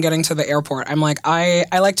my own getting to the airport. I'm like, I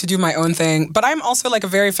like to do my own thing, but I'm also like a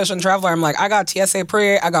very efficient traveler. I'm like, I got TSA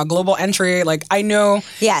pre, I got global entry. Like I know.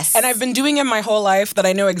 Yes. And I've been doing it my whole life that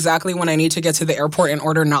I know exactly when I need to get to the airport in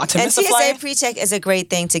order not to miss a flight. And TSA pre-check is a great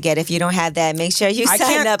thing to get. If you don't have that, make sure you sign up for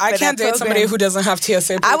that program. I can't date somebody who doesn't have TSA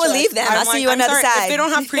pre-check. I will leave them. I'll see you on the other side. If they don't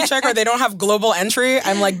have pre-check or they don't have global journal entry.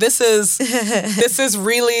 I'm like, this is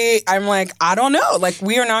really, I'm like, I don't know. Like,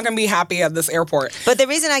 we are not going to be happy at this airport. But the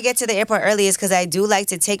reason I get to the airport early is because I do like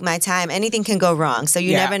to take my time. Anything can go wrong. So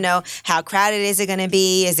you never know how crowded is it going to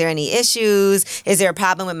be. Is there any issues? Is there a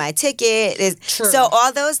problem with my ticket? True. So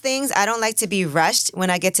all those things, I don't like to be rushed when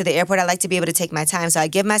I get to the airport. I like to be able to take my time. So I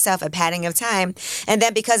give myself a padding of time. And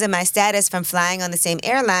then because of my status from flying on the same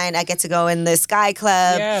airline, I get to go in the Sky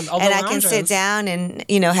Club. Yeah, all the and I lounges. can sit down and,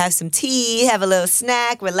 have some tea, have a little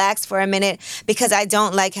snack, relax for a minute, because I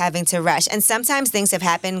don't like having to rush. And sometimes things have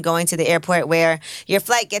happened going to the airport where your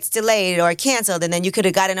flight gets delayed or canceled, and then you could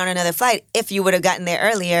have gotten on another flight if you would have gotten there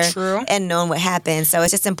earlier. True. And known what happened. So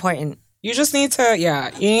it's just important. You just need to,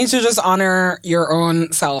 you need to just honor your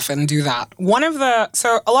own self and do that.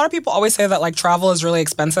 So a lot of people always say that like travel is really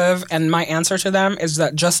expensive. And my answer to them is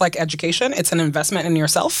that just like education, it's an investment in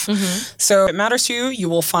yourself. Mm-hmm. So if it matters to you, you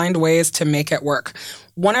will find ways to make it work.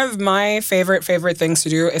 One of my favorite things to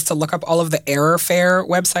do is to look up all of the airfare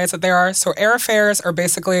websites that there are. So airfares are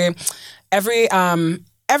basically every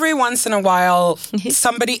once in a while,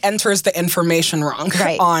 somebody enters the information wrong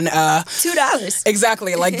on $2.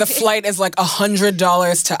 Exactly. Like the flight is like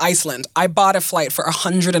 $100 to Iceland. I bought a flight for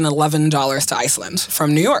 $111 to Iceland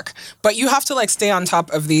from New York. But you have to like stay on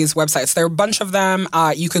top of these websites. There are a bunch of them.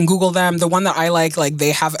 You can Google them. The one that I like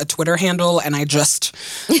they have a Twitter handle, and I just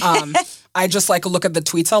like look at the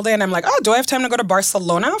tweets all day, and I'm like, oh, do I have time to go to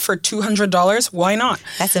Barcelona for $200? Why not?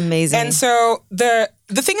 That's amazing. And so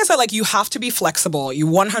the thing is that like you have to be flexible. You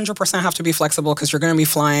 100% have to be flexible because you're going to be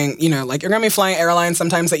flying, you're going to be flying airlines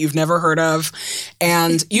sometimes that you've never heard of.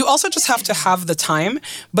 And you also just have to have the time.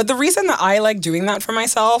 But the reason that I like doing that for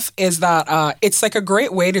myself is that it's like a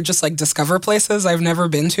great way to just like discover places I've never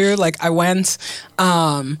been to. Like I went,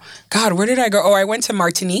 where did I go? Oh, I went to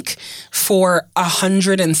Martinique for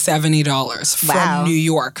 $170 from New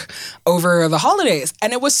York over the holidays.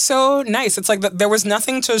 And it was so nice. It's like there was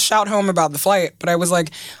nothing to shout home about the flight, but I was like,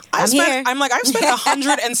 I've spent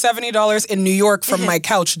 $170 in New York from my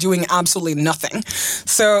couch doing absolutely nothing.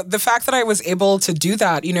 So the fact that I was able to do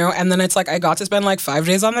that, and then it's like I got to spend like 5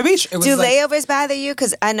 days on the beach. It was layovers bother you?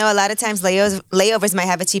 Because I know a lot of times layovers might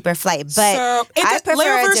have a cheaper flight, but I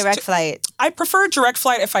prefer a direct flight. I prefer direct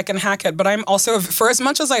flight if I can hack it, but I'm also, for as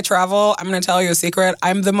much as I travel, I'm going to tell you a secret,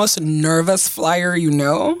 I'm the most nervous flyer you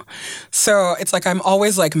know. So it's like I'm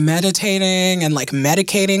always like meditating and like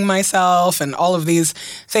medicating myself and all of these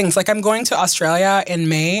things. Like I'm going to Australia in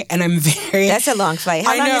May, and I'm very... That's a long flight.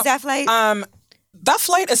 How long is that flight? That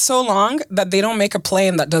flight is so long that they don't make a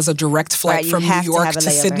plane that does a direct flight from New York to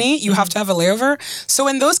Sydney. You have to have a layover. So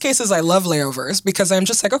in those cases, I love layovers because I'm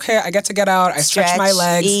just like, okay, I get to get out. I stretch my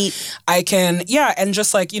legs. Eat. I can, and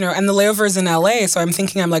just like, and the layover is in LA. So I'm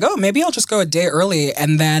thinking, I'm like, oh, maybe I'll just go a day early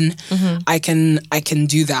and then I can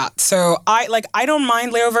do that. So I don't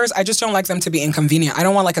mind layovers. I just don't like them to be inconvenient. I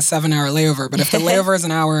don't want like a 7-hour layover. But if the layover is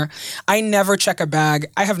an hour, I never check a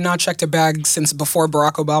bag. I have not checked a bag since before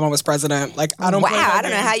Barack Obama was president. Like I don't. Wow, I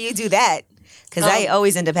don't know how you do that. Because I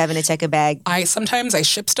always end up having to check a bag. Sometimes I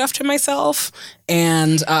ship stuff to myself,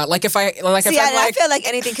 and I feel like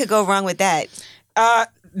anything could go wrong with that.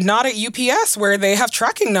 Not at UPS where they have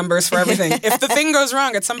tracking numbers for everything. If the thing goes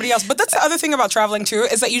wrong, it's somebody else. But that's the other thing about traveling too,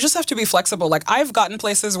 is that you just have to be flexible. Like I've gotten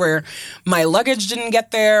places where my luggage didn't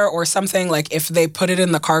get there or something, like if they put it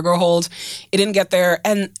in the cargo hold, it didn't get there.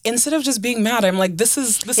 And instead of just being mad, I'm like, this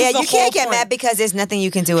is the whole point. Yeah, you can't get mad because there's nothing you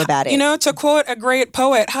can do about it. To quote a great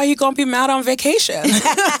poet, how you gonna be mad on vacation? And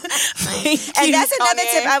that's another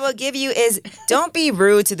tip I will give you is don't be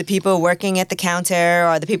rude to the people working at the counter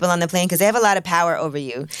or the people on the plane because they have a lot of power over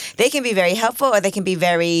you. They can be very helpful or they can be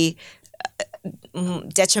very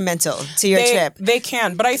detrimental to your trip. They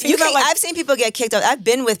can, but I think I've seen people get kicked off. I've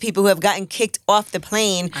been with people who have gotten kicked off the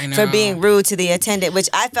plane for being rude to the attendant, which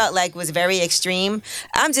I felt like was very extreme.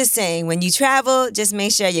 I'm just saying, when you travel, just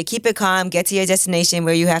make sure you keep it calm, get to your destination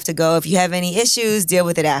where you have to go. If you have any issues, deal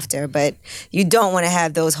with it after, but you don't want to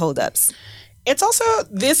have those holdups. It's also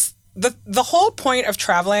this... The whole point of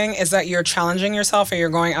traveling is that you're challenging yourself and you're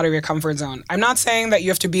going out of your comfort zone. I'm not saying that you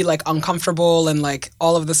have to be like uncomfortable and like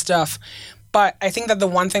all of the stuff, but I think that the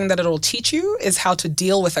one thing that it'll teach you is how to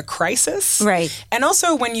deal with a crisis. Right. And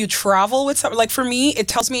also when you travel with someone, like for me, it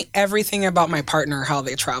tells me everything about my partner, how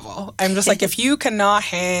they travel. I'm just like, if you cannot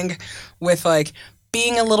hang with like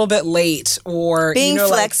being a little bit late or being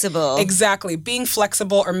flexible. Exactly. Being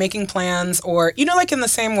flexible or making plans or, like in the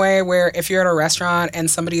same way where if you're at a restaurant and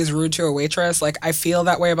somebody is rude to a waitress, like I feel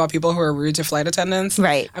that way about people who are rude to flight attendants.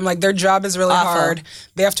 Right. I'm like, their job is really Awful. hard.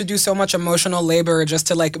 They have to do so much emotional labor just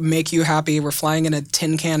to like make you happy. We're flying in a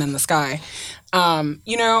tin can in the sky.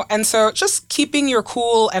 And so just keeping your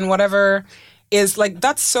cool and whatever is like,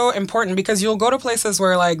 that's so important because you'll go to places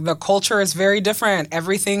where like the culture is very different.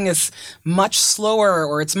 Everything is much slower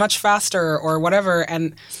or it's much faster or whatever.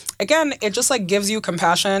 And again, it just like gives you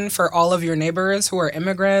compassion for all of your neighbors who are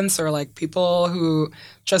immigrants or like people who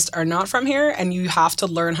just are not from here, and you have to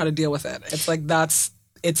learn how to deal with it.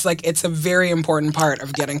 It's a very important part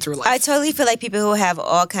of getting through life. I totally feel like people who have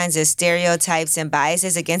all kinds of stereotypes and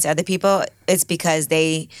biases against other people, it's because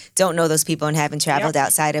they don't know those people and haven't traveled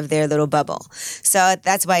outside of their little bubble. So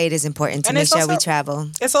that's why it is important to make sure we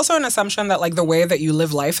travel. It's also an assumption that like the way that you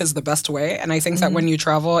live life is the best way. And I think that when you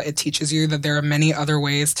travel, it teaches you that there are many other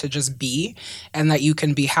ways to just be, and that you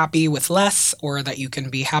can be happy with less, or that you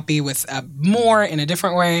can be happy with more in a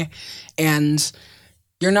different way. And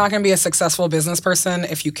you're not going to be a successful business person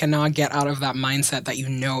if you cannot get out of that mindset that you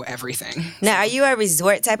know everything. Now, are you a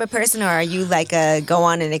resort type of person, or are you like a go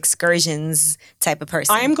on an excursions type of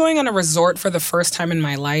person? I'm going on a resort for the first time in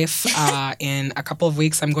my life. In a couple of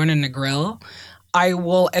weeks, I'm going to Negril. I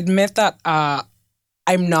will admit that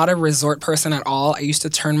I'm not a resort person at all. I used to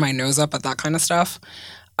turn my nose up at that kind of stuff.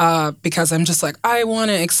 Because I'm just like, I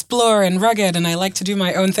want to explore and rugged, and I like to do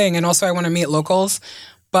my own thing. And also I want to meet locals.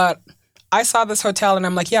 But I saw this hotel and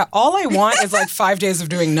I'm like, yeah, all I want is like 5 days of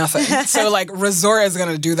doing nothing. So like resort is going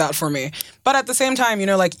to do that for me. But at the same time, you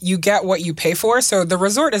know, like you get what you pay for. So the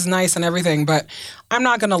resort is nice and everything, but I'm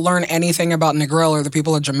not going to learn anything about Negril or the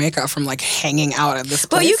people of Jamaica from like hanging out at this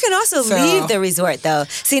place. But you can also leave the resort though.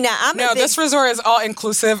 See, now this resort is all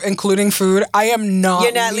inclusive, including food. I am not,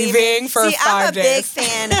 leaving for 5 days. I'm a big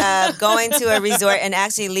fan of going to a resort and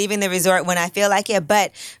actually leaving the resort when I feel like it.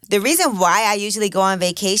 But the reason why I usually go on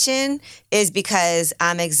vacation is because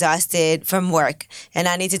I'm exhausted from work and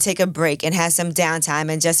I need to take a break and have some downtime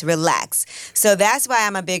and just relax. So that's why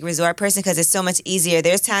I'm a big resort person, because it's so much easier.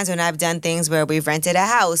 There's times when I've done things where we've rented a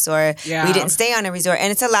house or we didn't stay on a resort,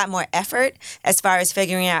 and it's a lot more effort as far as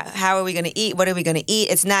figuring out how are we going to eat, what are we going to eat.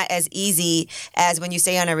 It's not as easy as when you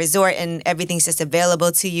stay on a resort and everything's just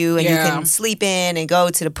available to you and you can sleep in and go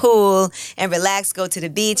to the pool and relax, go to the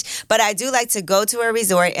beach. But I do like to go to a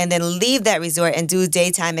resort and then leave that resort and do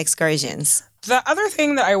daytime excursions. The other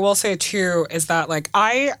thing that I will say, too, is that, like,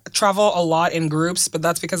 I travel a lot in groups, but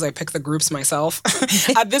that's because I pick the groups myself.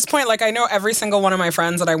 At this point, like, I know every single one of my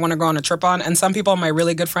friends that I want to go on a trip on, and some people are my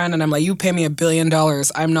really good friend, and I'm like, you pay me $1 billion,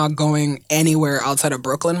 I'm not going anywhere outside of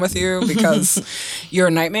Brooklyn with you because you're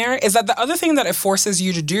a nightmare. Is that the other thing that it forces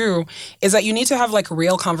you to do is that you need to have, like,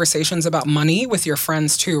 real conversations about money with your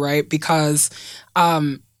friends, too, right? Because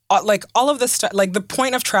like all of this stuff, like the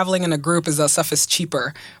point of traveling in a group is that stuff is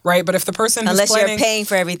cheaper, right? But if the person who's unless you're paying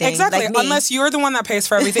for everything, exactly, like me. Unless you're the one that pays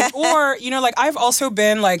for everything, or you know, like I've also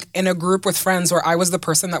been like in a group with friends where I was the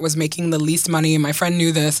person that was making the least money, and my friend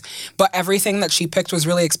knew this, but everything that she picked was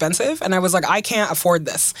really expensive, and I was like, I can't afford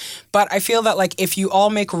this. But I feel that like if you all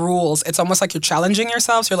make rules, it's almost like you're challenging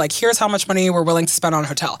yourselves. You're like, here's how much money we're willing to spend on a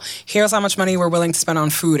hotel. Here's how much money we're willing to spend on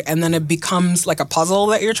food, and then it becomes like a puzzle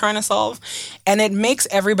that you're trying to solve, and it makes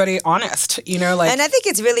everybody honest, you know, like. And I think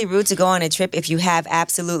it's really rude to go on a trip if you have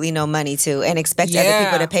absolutely no money to and expect other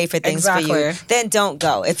people to pay for things for you. Then don't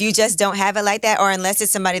go. If you just don't have it like that, or unless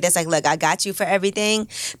it's somebody that's like, look, I got you for everything,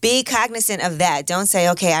 be cognizant of that. Don't say,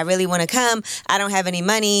 okay, I really want to come. I don't have any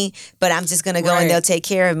money, but I'm just going to go and they'll take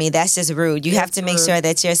care of me. That's just rude. You have to make sure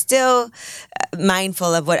that you're still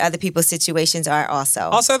mindful of what other people's situations are also.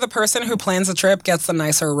 Also, the person who plans a trip gets the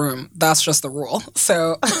nicer room. That's just the rule.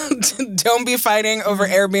 So don't be fighting over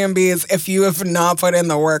Airbnbs if you have not put in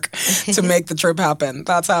the work to make the trip happen.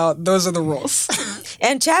 Those are the rules.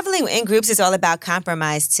 And traveling in groups is all about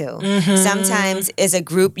compromise too. Mm-hmm. Sometimes as a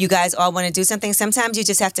group, you guys all want to do something. Sometimes you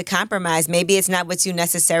just have to compromise. Maybe it's not what you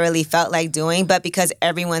necessarily felt like doing, but because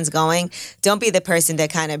everyone's going, don't be the person that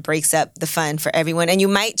kind of breaks up the fun for everyone. And you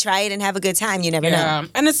might try it and have a good time. You never know.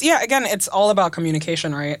 And it's all about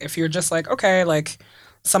communication, right? If you're just like, okay, like,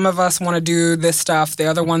 some of us want to do this stuff. The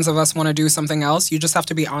other ones of us want to do something else. You just have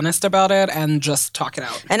to be honest about it and just talk it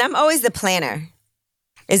out. And I'm always the planner.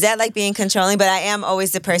 Is that like being controlling? But I am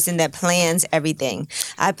always the person that plans everything.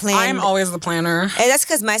 I'm always the planner. And that's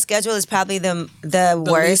because my schedule is probably the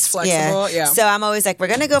worst. Least flexible, yeah. So I'm always like, we're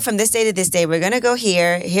going to go from this day to this day. We're going to go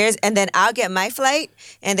here. And then I'll get my flight.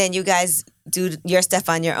 And then you guys do your stuff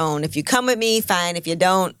on your own. If you come with me, fine. If you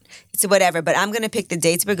don't, it's whatever. But I'm going to pick the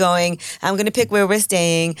dates we're going. I'm going to pick where we're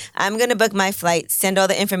staying. I'm going to book my flight, send all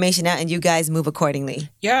the information out, and you guys move accordingly.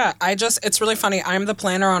 Yeah, it's really funny. I'm the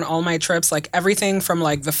planner on all my trips, like everything from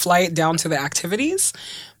like the flight down to the activities.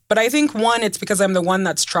 But I think, one, it's because I'm the one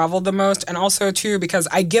that's traveled the most. And also, two, because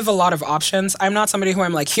I give a lot of options. I'm not somebody who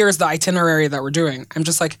I'm like, here's the itinerary that we're doing. I'm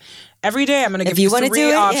just like, every day I'm going to give you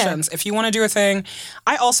 3 options. If you want to do a thing.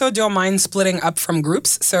 I also don't mind splitting up from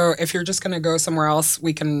groups. So if you're just going to go somewhere else,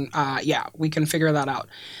 we can figure that out.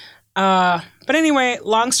 But anyway,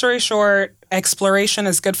 long story short, exploration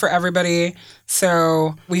is good for everybody.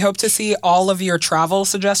 So we hope to see all of your travel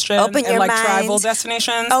suggestions and like travel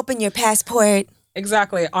destinations. Open your passport.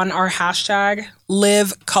 Exactly. On our hashtag,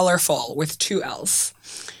 Live Colorful with 2 L's.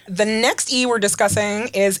 The next E we're discussing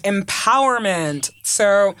is empowerment.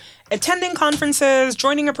 So attending conferences,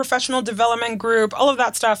 joining a professional development group, all of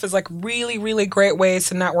that stuff is like really, really great ways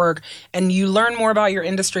to network, and you learn more about your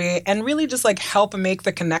industry and really just like help make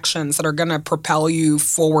the connections that are going to propel you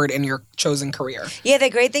forward in your chosen career. Yeah, the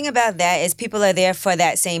great thing about that is people are there for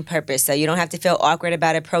that same purpose. So you don't have to feel awkward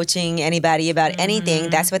about approaching anybody about anything.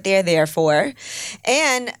 That's what they're there for.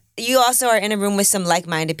 And you also are in a room with some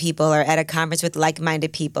like-minded people or at a conference with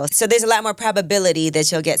like-minded people. So there's a lot more probability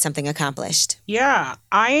that you'll get something accomplished. Yeah.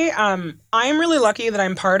 I'm really lucky that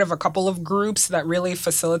I'm part of a couple of groups that really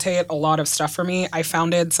facilitate a lot of stuff for me. I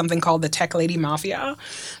founded something called the Tech Lady Mafia.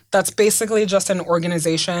 That's basically just an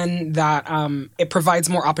organization that it provides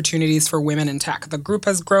more opportunities for women in tech. The group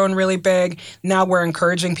has grown really big. Now we're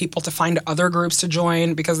encouraging people to find other groups to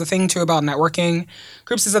join, because the thing too about networking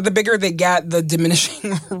groups is that the bigger they get, the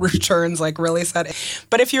diminishing returns like really set.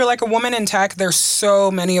 But if you're like a woman in tech, there's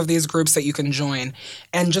so many of these groups that you can join.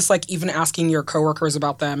 And just like even asking your coworkers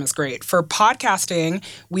about them is great. For podcasting,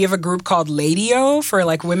 we have a group called Ladio for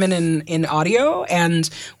like women in audio, and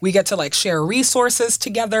we get to like share resources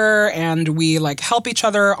together, and we like help each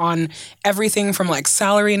other on everything from like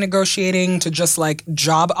salary negotiating to just like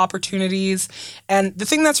job opportunities. And the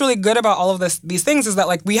thing that's really good about all of these things is that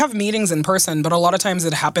like we have meetings in person, but a lot of times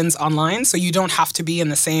it happens online, so you don't have to be in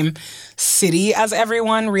the same city as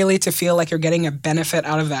everyone really to feel like you're getting a benefit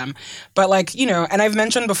out of them. But like, you know, and I've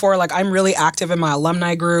mentioned before, like I'm really active in my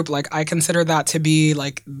alumni group. Like I consider that to be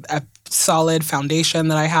like a solid foundation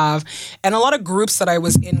that I have. And a lot of groups that I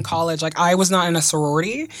was in college, like I was not in a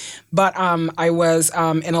sorority, but I was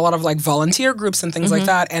in a lot of like volunteer groups and things like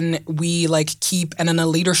that. And we like keep, and in a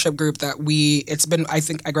leadership group that it's been, I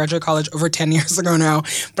think I graduated college over 10 years ago now,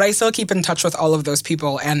 but I still keep in touch with all of those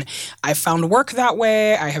people. And I found work that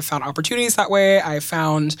way. I have found opportunities that way. I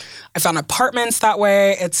found apartments that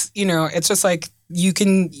way. It's, you know, it's just like, you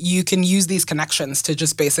can use these connections to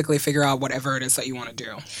just basically figure out whatever it is that you want to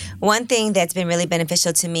do. One thing that's been really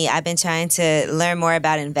beneficial to me, I've been trying to learn more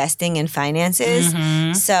about investing and finances.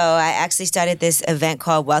 So I actually started this event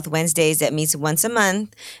called Wealth Wednesdays that meets once a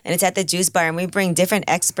month, and it's at the Juice Bar, and we bring different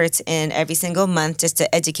experts in every single month just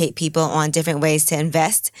to educate people on different ways to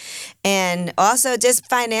invest, and also just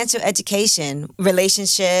financial education,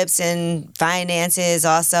 relationships and finances.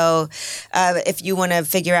 Also, if you want to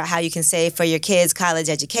figure out how you can save for your kids' college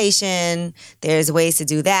education, there's ways to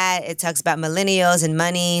do that. It talks about millennials and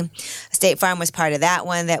money. State Farm was part of that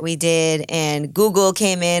one that we did, and Google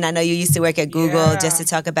came in. I know you used to work at Google, just to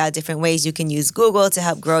talk about different ways you can use Google to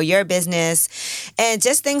help grow your business, and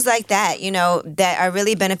just things like that, you know, that are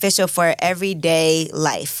really beneficial for everyday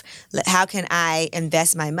life. How can I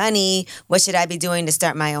invest my money? What should I be doing to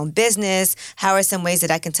start my own business? How are some ways that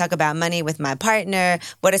I can talk about money with my partner?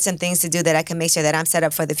 What are some things to do that I can make sure that I'm set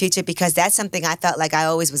up for the future? Because that's something I felt like I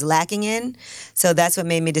always was lacking in. So that's what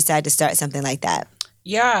made me decide to start something like that.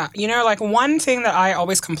 Yeah. You know, like one thing that I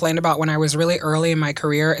always complained about when I was really early in my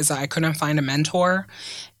career is that I couldn't find a mentor.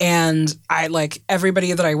 And I like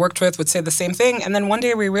everybody that I worked with would say the same thing. And then one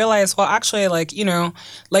day we realized, well, actually, like, you know,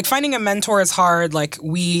 like finding a mentor is hard. Like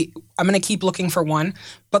I'm going to keep looking for one.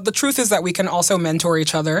 But the truth is that we can also mentor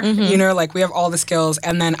each other. You know, like we have all the skills.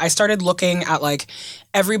 And then I started looking at like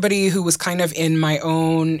everybody who was kind of in my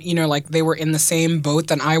own, you know, like they were in the same boat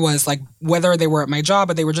than I was, like whether they were at my job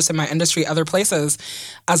or they were just in my industry, other places,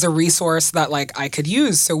 as a resource that like I could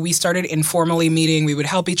use. So we started informally meeting. We would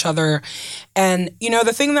help each other. And, you know,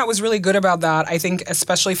 the thing that was really good about that, I think,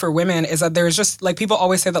 especially for women, is that there's just like people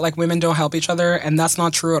always say that like women don't help each other. And that's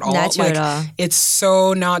not true at all. Not true like, at all. It's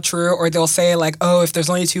so not true. Or they'll say like, oh, if there's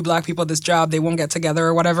only 2 Black people at this job, they won't get together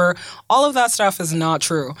or whatever. All of that stuff is not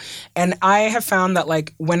true. And I have found that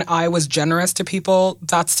like when I was generous to people,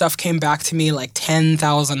 that stuff came back to me like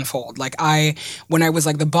 10,000 fold. Like when I was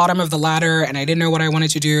like the bottom of the ladder and I didn't know what I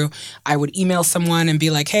wanted to do, I would email someone and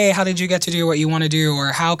be like, hey, how did you get to do what you want to do?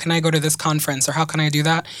 Or how can I go to this conference? Or how can I do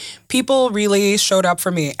that? People really showed up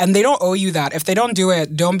for me, and they don't owe you that. If they don't do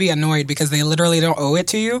it, don't be annoyed, because they literally don't owe it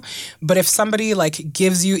to you. But if somebody like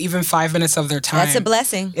gives you even 5 minutes of their time, that's a blessing.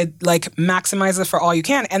 blessing. It like maximizes for all you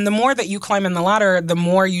can. And the more that you climb in the ladder, the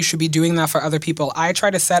more you should be doing that for other people. I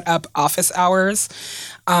try to set up office hours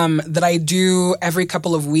that I do every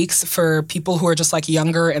couple of weeks for people who are just like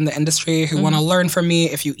younger in the industry who want to learn from me.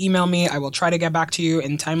 If you email me, I will try to get back to you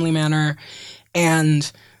in timely manner. And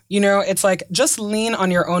you know, it's like just lean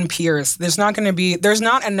on your own peers. There's not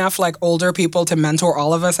enough like older people to mentor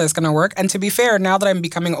all of us that's going to work. And to be fair, now that I'm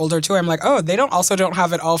becoming older too, I'm like, oh, they don't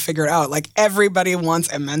have it all figured out. Like everybody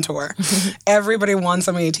wants a mentor. Everybody wants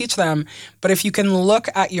somebody to teach them. But if you can look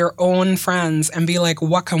at your own friends and be like,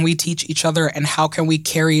 what can we teach each other and how can we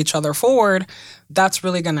carry each other forward? That's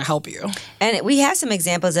really going to help you. And we have some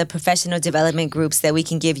examples of professional development groups that we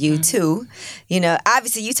can give you too. You know,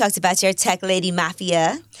 obviously you talked about your Tech Lady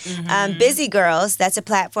Mafia. Busy Girls, that's a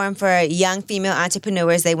platform for young female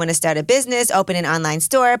entrepreneurs. They want to start a business, open an online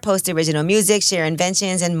store, post original music, share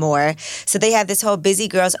inventions, and more. So they have this whole Busy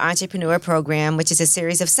Girls Entrepreneur Program, which is a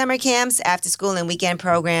series of summer camps, after school and weekend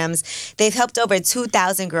programs. They've helped over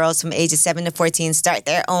 2,000 girls from ages 7 to 14 start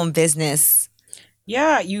their own business.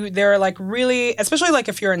 Yeah, they're like really, especially like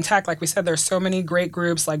if you're in tech, like we said, there's so many great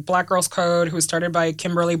groups like Black Girls Code, who was started by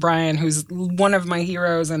Kimberly Bryan, who's one of my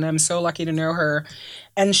heroes, and I'm so lucky to know her.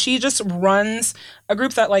 And she just runs a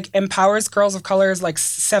group that like empowers girls of colors like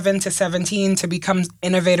 7 to 17 to become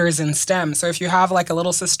innovators in STEM. So if you have like a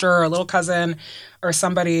little sister or a little cousin or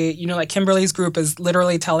somebody, you know, like Kimberly's group is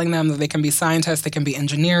literally telling them that they can be scientists, they can be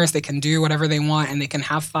engineers, they can do whatever they want, and they can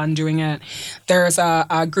have fun doing it. There's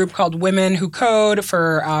a group called Women Who Code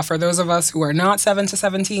for those of us who are not 7 to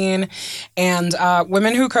 17. And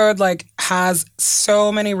Women Who Code like has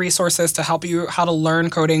so many resources to help you how to learn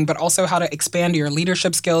coding, but also how to expand your leadership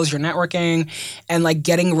skills, your networking, and like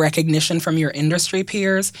getting recognition from your industry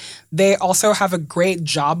peers. They also have a great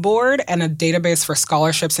job board and a database for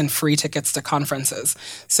scholarships and free tickets to conferences.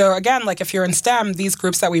 So again, like if you're in STEM, these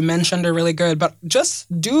groups that we mentioned are really good, but just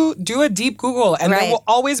do a deep Google, and there will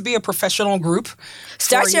always be a professional group.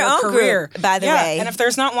 Start your own career. Group, by the way. And if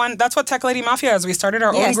there's not one, that's what Tech Lady Mafia is. We started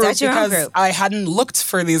our own group because I hadn't looked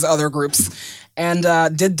for these other groups. And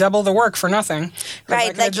did double the work for nothing.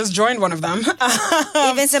 Right. I just joined one of them.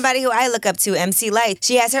 Even somebody who I look up to, MC Light,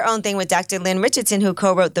 she has her own thing with Dr. Lynn Richardson, who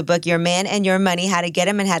co-wrote the book Your Man and Your Money, How to Get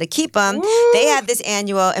Him and How to Keep Him. Woo! They have this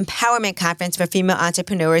annual empowerment conference for female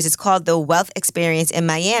entrepreneurs. It's called the Wealth Experience in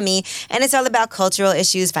Miami. And it's all about cultural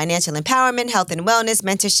issues, financial empowerment, health and wellness,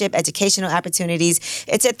 mentorship, educational opportunities.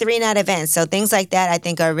 It's a 3-night event. So things like that I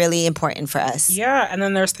think are really important for us. Yeah. And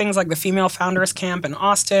then there's things like the Female Founders Camp in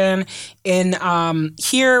Austin.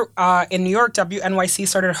 Here in New York, WNYC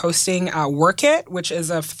started hosting Work It, which is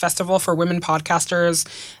a festival for women podcasters.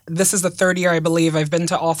 This is the 3rd year, I believe. I've been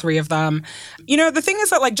to all 3 of them. You know, the thing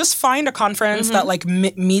is that like just find a conference that like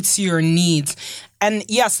meets your needs. And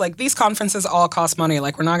yes, like these conferences all cost money.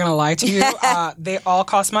 Like we're not going to lie to you. They all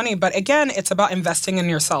cost money. But again, it's about investing in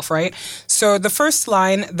yourself, right? So the first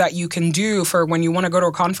line that you can do for when you want to go to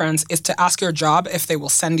a conference is to ask your job if they will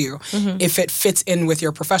send you, if it fits in with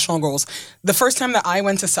your professional goals. The first time that I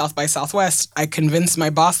went to South by Southwest, I convinced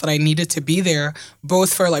my boss that I needed to be there,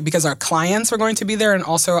 both for like because our clients were going to be there and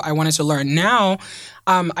also I wanted to learn. Now,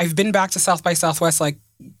 I've been back to South by Southwest like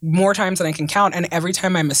more times than I can count, and every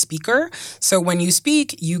time I'm a speaker. So when you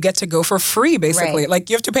speak, you get to go for free, basically. Right.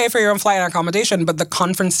 Like you have to pay for your own flight and accommodation, but the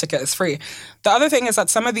conference ticket is free. The other thing is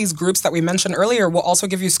that some of these groups that we mentioned earlier will also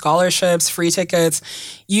give you scholarships, free tickets.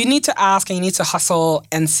 You need to ask and you need to hustle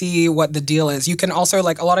and see what the deal is. You can also,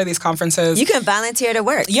 like a lot of these conferences... You can volunteer to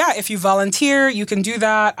work. Yeah, if you volunteer, you can do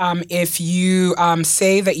that. If you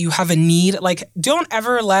say that you have a need, like don't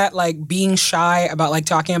ever let like being shy about like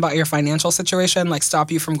talking about your financial situation like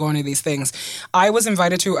stop you from going to these things. I was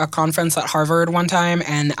invited to a conference at Harvard one time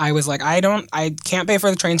and I was like, I can't pay for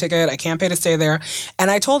the train ticket. I can't pay to stay there.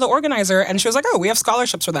 And I told the organizer and she was like, oh, we have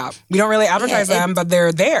scholarships for that. We don't really advertise them, but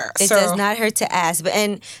they're there. It does not hurt to ask.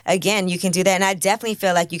 And again, you can do that. And I definitely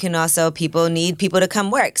feel like you can also, people need people to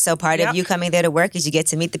come work. So part of you coming there to work is you get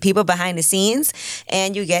to meet the people behind the scenes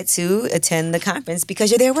and you get to attend the conference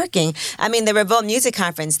because you're there working. I mean, the Revolt Music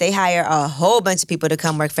Conference, they hire a whole bunch of people to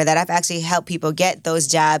come work for that. I've actually helped people get those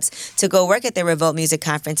jobs to go work at the Revolt Music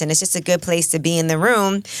Conference, and it's just a good place to be in the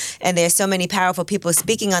room. And there's so many powerful people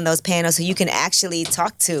speaking on those panels who you can actually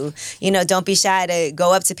talk to. You know, don't be shy to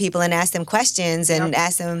go up to people and ask them questions and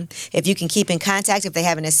ask them if you can keep in contact, if they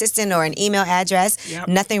have an assistant or an email address.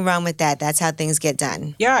 Nothing wrong with that. That's how things get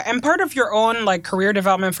done. Yeah, and part of your own like career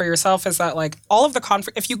development for yourself is that like all of the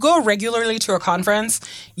if you go regularly to a conference,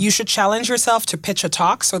 you should challenge yourself to pitch a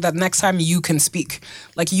talk so that next time you can speak.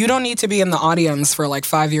 Like you don't need to be in the audience for like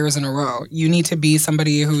 5 years in a row. You need to be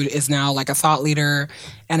somebody who is now like a thought leader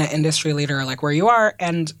and an industry leader, like where you are.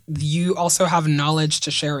 And you also have knowledge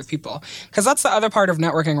to share with people. Because that's the other part of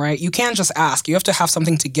networking, right? You can't just ask. You have to have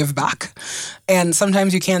something to give back. And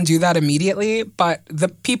sometimes you can't do that immediately, but the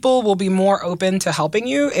people will be more open to helping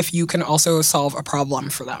you if you can also solve a problem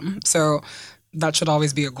for them. So that should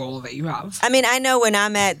always be a goal that you have. I mean, I know when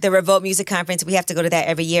I'm at the Revolt Music Conference, we have to go to that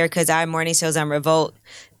every year because our morning show's on Revolt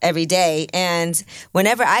every day. And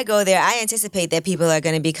whenever I go there, I anticipate that people are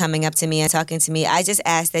going to be coming up to me and talking to me. I just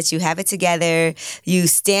ask that you have it together, you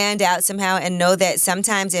stand out somehow, and know that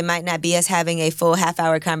sometimes it might not be us having a full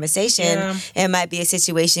half-hour conversation. Yeah. It might be a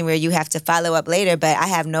situation where you have to follow up later, but I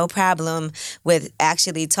have no problem with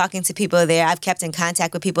actually talking to people there. I've kept in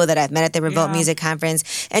contact with people that I've met at the Revolt Music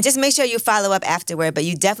Conference. And just make sure you follow up afterward, but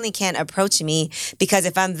you definitely can't approach me because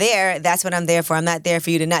if I'm there, that's what I'm there for. I'm not there for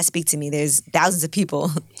you to not speak to me. There's thousands of people.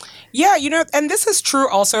 Yeah, and this is true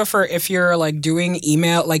also for if you're like doing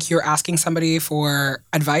email, like you're asking somebody for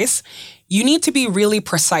advice. You need to be really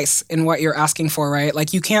precise in what you're asking for, right?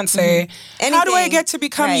 Like you can't say, how do I get to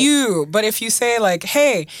become you? But if you say like,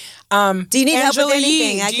 hey, do you need help with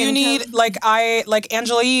anything?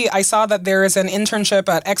 Angela Yee, I saw that there is an internship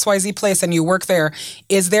at XYZ place and you work there.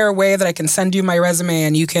 Is there a way that I can send you my resume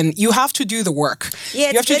and you have to do the work.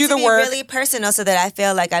 Yeah, you have to do the work. Really personal so that I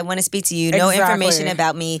feel like I want to speak to you. No information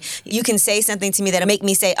about me. You can say something to me that'll make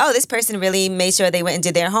me say, oh, this person really made sure they went and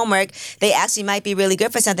did their homework. They actually might be really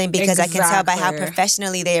good for something because I can tell by how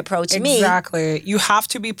professionally they approach me. Exactly. You have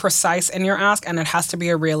to be precise in your ask and it has to be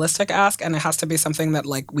a realistic ask and it has to be something that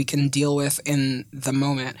like we can deal with in the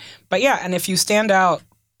moment. But yeah, and if you stand out,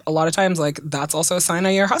 a lot of times like that's also a sign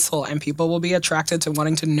of your hustle and people will be attracted to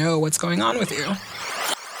wanting to know what's going on with you.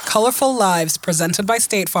 Colorful Lives, presented by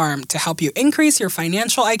State Farm to help you increase your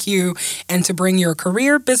financial IQ and to bring your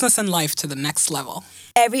career, business, and life to the next level.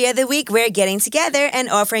 Every other week, we're getting together and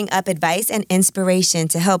offering up advice and inspiration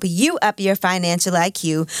to help you up your financial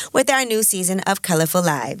IQ with our new season of Colorful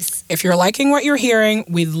Lives. If you're liking what you're hearing,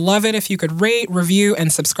 we'd love it if you could rate, review,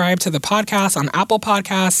 and subscribe to the podcast on Apple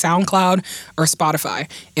Podcasts, SoundCloud, or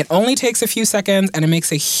Spotify. It only takes a few seconds, and it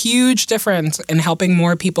makes a huge difference in helping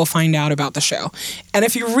more people find out about the show. And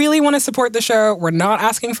if you really want to support the show, we're not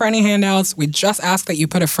asking for any handouts. We just ask that you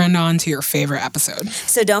put a friend on to your favorite episode.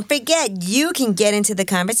 So don't forget, you can get into the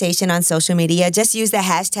conversation on social media. Just use the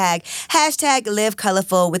hashtag Live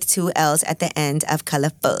Colorful with 2 L's at the end of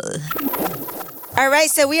colorful. All right,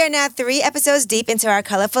 so we are now 3 episodes deep into our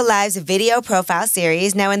Colorful Lives video profile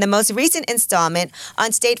series. Now, in the most recent installment on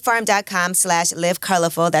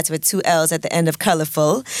statefarm.com/livecolorful, that's with 2 L's at the end of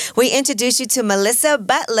colorful, we introduce you to Melissa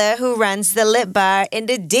Butler, who runs the Lip Bar in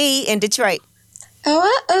the D in Detroit.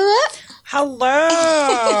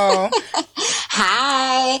 Hello.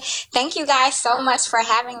 Hi. Thank you guys so much for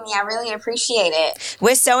having me. I really appreciate it.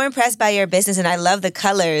 We're so impressed by your business, and I love the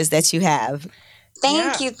colors that you have.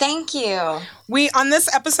 Thank you. On this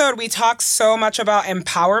episode, we talk so much about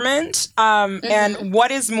empowerment and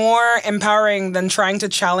what is more empowering than trying to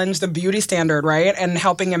challenge the beauty standard, right? And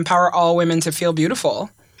helping empower all women to feel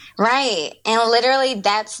beautiful. Right. And literally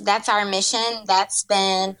that's our mission. That's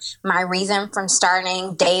been my reason from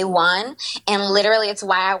starting day one. And literally it's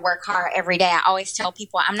why I work hard every day. I always tell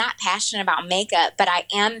people I'm not passionate about makeup, but I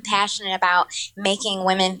am passionate about making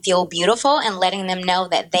women feel beautiful and letting them know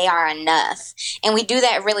that they are enough. And we do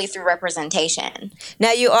that really through representation.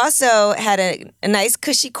 Now, you also had a nice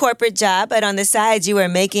cushy corporate job, but on the side you were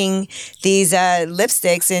making these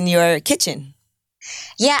lipsticks in your kitchen.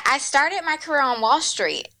 Yeah, I started my career on Wall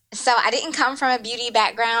Street. So I didn't come from a beauty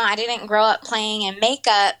background. I didn't grow up playing in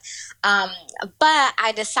makeup. But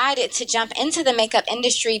I decided to jump into the makeup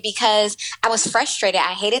industry because I was frustrated.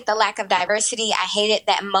 I hated the lack of diversity. I hated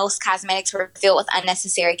that most cosmetics were filled with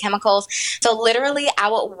unnecessary chemicals. So literally I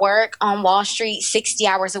would work on Wall Street 60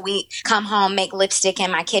 hours a week, come home, make lipstick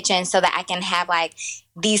in my kitchen so that I can have like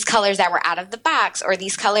these colors that were out of the box or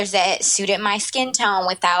these colors that suited my skin tone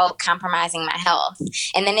without compromising my health.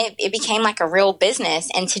 And then it became like a real business.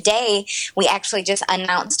 And today we actually just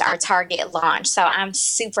announced our Target launch. So I'm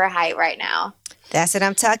super hyped right now. That's what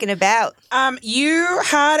I'm talking about. You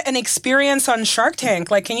had an experience on Shark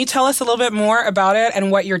Tank. Like, can you tell us a little bit more about it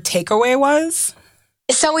and what your takeaway was?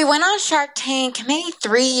 So we went on Shark Tank maybe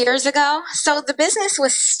 3 years ago. So the business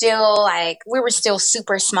was still we were still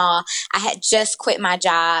super small. I had just quit my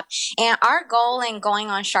job. And our goal in going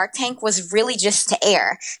on Shark Tank was really just to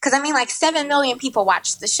air. Because 7 million people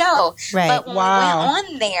watched the show. Right. But when we went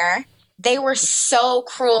on there, they were so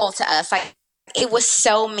cruel to us. It was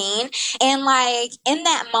so mean. And like in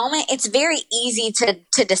that moment, it's very easy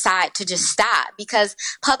to decide to just stop, because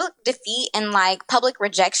public defeat and like public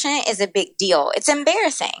rejection is a big deal. It's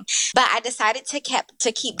embarrassing. But I decided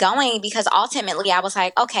to keep going, because ultimately I was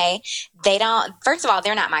like, okay, first of all,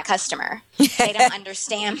 they're not my customer. They don't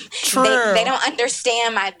understand. They don't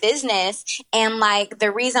understand my business. And like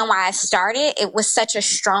the reason why I started, it was such a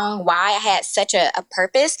strong why. I had such a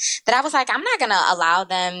purpose that I was like, I'm not going to allow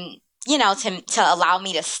them, to allow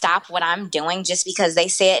me to stop what I'm doing just because they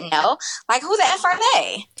said no. Like, who the F are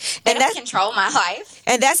they? They don't control my life.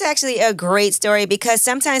 And that's actually a great story, because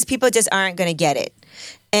sometimes people just aren't going to get it.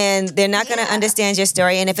 And they're not going to understand your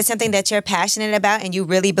story. And if it's something that you're passionate about and you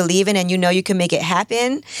really believe in and you know you can make it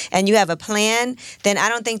happen and you have a plan, then I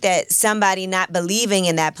don't think that somebody not believing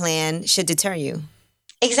in that plan should deter you.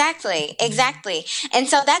 Exactly. And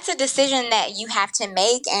so that's a decision that you have to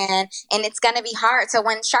make, and it's going to be hard. So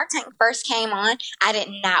when Shark Tank first came on, I did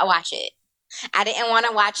not watch it. I didn't want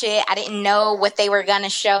to watch it. I didn't know what they were going to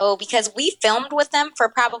show, because we filmed with them for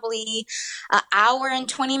probably an hour and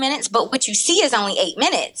 20 minutes, but what you see is only 8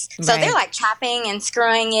 minutes. So they're like chopping and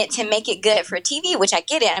screwing it to make it good for TV, which I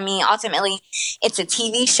get it. I mean, ultimately it's a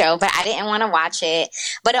TV show, but I didn't want to watch it.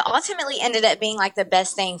 But it ultimately ended up being like the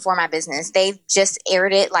best thing for my business. They've just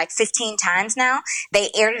aired it like 15 times now. They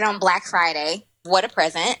aired it on Black Friday. What a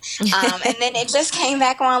present. And then it just came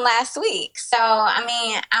back on last week. So, I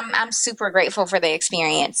mean, I'm super grateful for the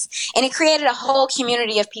experience. And it created a whole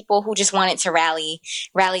community of people who just wanted to rally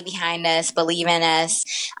behind us, believe in us.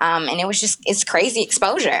 And it's crazy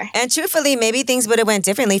exposure. And truthfully, maybe things would have went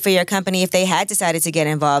differently for your company if they had decided to get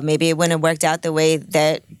involved. Maybe it wouldn't have worked out the way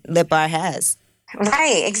that Lit Bar has.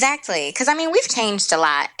 Right, exactly. Because, I mean, we've changed a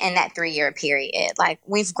lot in that 3-year period. Like,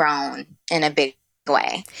 we've grown in a big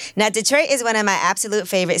way. Now, Detroit is one of my absolute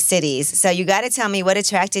favorite cities. So you got to tell me what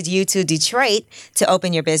attracted you to Detroit to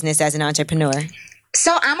open your business as an entrepreneur.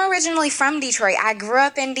 So I'm originally from Detroit. I grew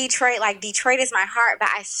up in Detroit. Like, Detroit is my heart. But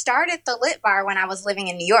I started the Lit Bar when I was living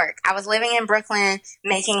in New York. I was living in Brooklyn,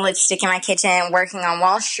 making lipstick in my kitchen, working on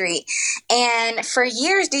Wall Street. And for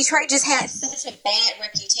years, Detroit just had such a bad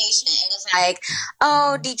reputation. It was like,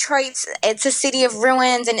 oh, it's a city of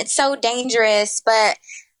ruins and it's so dangerous. But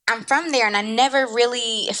I'm from there, and I never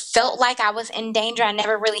really felt like I was in danger. I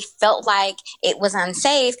never really felt like it was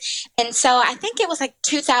unsafe. And so I think it was like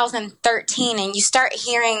 2013, and you start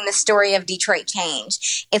hearing the story of Detroit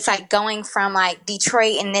change. It's like going from like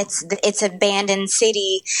Detroit and its abandoned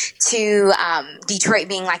city to Detroit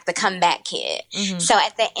being like the comeback kid. Mm-hmm. So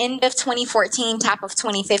at the end of 2014, top of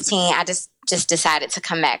 2015, I just decided to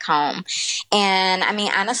come back home. And I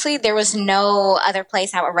mean, honestly, there was no other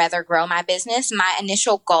place I would rather grow my business. My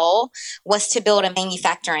initial goal was to build a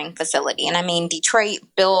manufacturing facility. And I mean, Detroit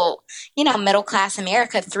built, middle class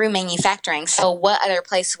America through manufacturing. So what other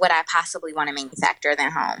place would I possibly want to manufacture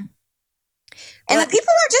than home? And the people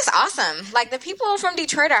are just awesome. Like, the people from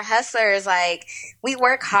Detroit are hustlers. Like, we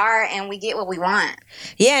work hard and we get what we want.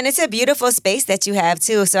 Yeah, and it's a beautiful space that you have,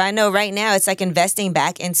 too. So I know right now it's like investing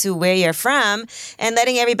back into where you're from and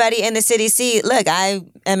letting everybody in the city see, look, I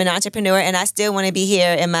am an entrepreneur and I still want to be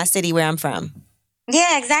here in my city where I'm from.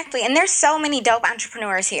 Yeah, exactly. And there's so many dope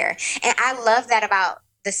entrepreneurs here. And I love that about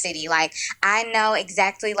the city. Like, I know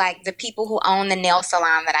exactly like the people who own the nail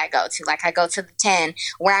salon that I go to. Like, I go to the 10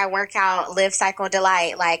 where I work out, Live Cycle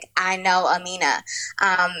Delight. Like, I know Amina.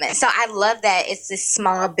 So I love that it's this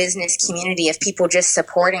small business community of people just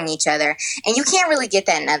supporting each other. And you can't really get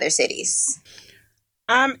that in other cities.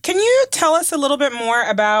 Can you tell us a little bit more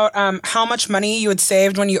about how much money you had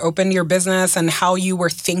saved when you opened your business and how you were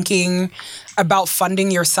thinking about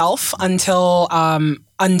funding yourself until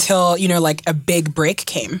like a big break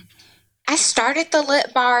came? I started the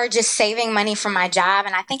Lit Bar just saving money from my job,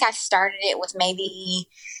 and I think I started it with maybe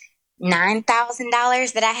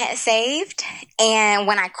 $9,000 that I had saved. And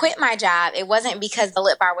when I quit my job, it wasn't because the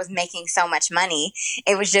Lit Bar was making so much money.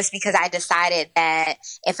 It was just because I decided that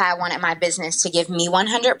if I wanted my business to give me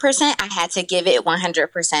 100%, I had to give it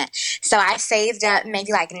 100%. So I saved up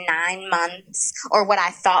maybe like 9 months, or what I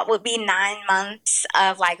thought would be 9 months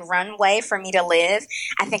of like runway for me to live.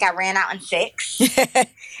 I think I ran out in 6.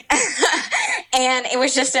 And it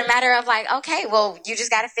was just a matter of like, okay, well, you just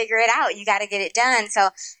got to figure it out. You got to get it done. So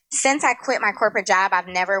since I quit my corporate job, I've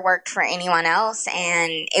never worked for anyone else.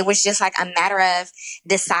 And it was just like a matter of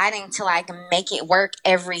deciding to like make it work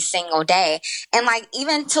every single day. And like,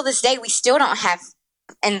 even till this day, we still don't have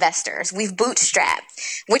investors. We've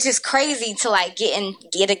bootstrapped, which is crazy to like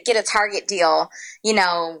get a Target deal, you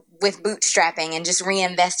know, with bootstrapping and just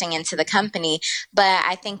reinvesting into the company. But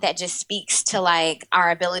I think that just speaks to like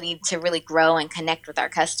our ability to really grow and connect with our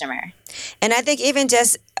customer. And I think even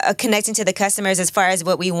just connecting to the customers as far as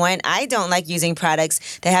what we want, I don't like using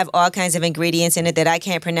products that have all kinds of ingredients in it that I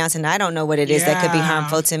can't pronounce and I don't know what it is that could be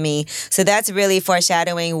harmful to me. So that's really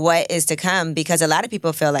foreshadowing what is to come, because a lot of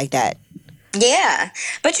people feel like that. Yeah.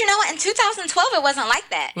 But you know what? In 2012, it wasn't like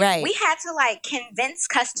that. Right. We had to like convince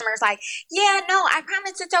customers like, yeah, no, I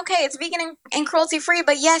promise it's okay. It's vegan and cruelty free,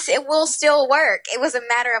 but yes, it will still work. It was a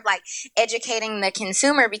matter of like educating the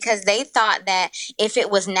consumer, because they thought that if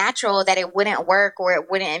it was natural that it wouldn't work, or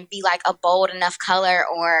it wouldn't be like a bold enough color,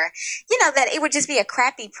 or, you know, that it would just be a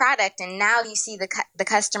crappy product. And now you see the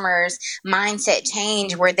customer's mindset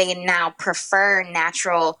change, where they now prefer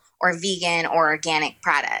natural or vegan or organic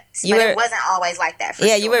products. But it wasn't always like that for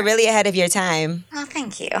sure. You were really ahead of your time. Oh,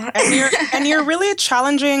 thank you. And you're really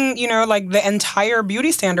challenging, you know, like the entire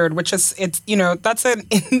beauty standard, which is, it's, you know,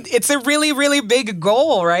 it's a really, really big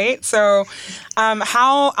goal, right? So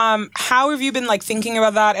how have you been like thinking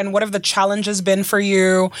about that, and what have the challenges been for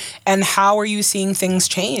you, and how are you seeing things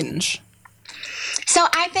change? So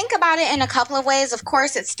I think about it in a couple of ways. Of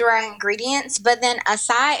course, it's through our ingredients. But then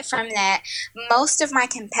aside from that, most of my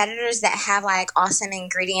competitors that have like awesome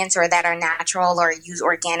ingredients or that are natural or use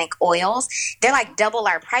organic oils, they're like double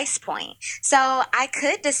our price point. So I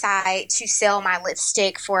could decide to sell my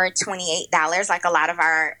lipstick for $28 like a lot of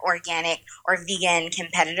our organic or vegan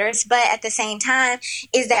competitors. But at the same time,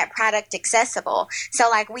 is that product accessible? So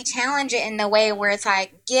like we challenge it in the way where it's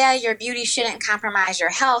like, yeah, your beauty shouldn't compromise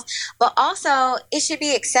your health, but also it should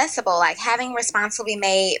be accessible. Like having responsibly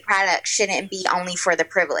made products shouldn't be only for the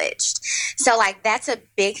privileged. So like that's a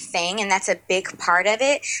big thing, and that's a big part of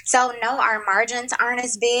it. So no, our margins aren't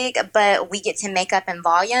as big, but we get to make up in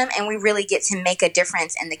volume, and we really get to make a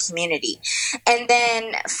difference in the community. And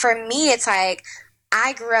then for me, it's like,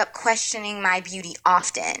 I grew up questioning my beauty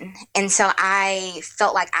often. And so I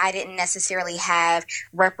felt like I didn't necessarily have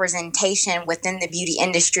representation within the beauty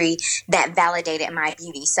industry that validated my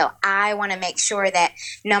beauty. So I want to make sure that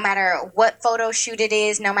no matter what photo shoot it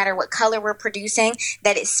is, no matter what color we're producing,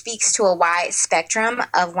 that it speaks to a wide spectrum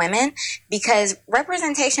of women, because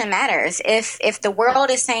representation matters. If the world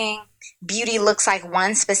is saying beauty looks like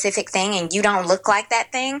one specific thing and you don't look like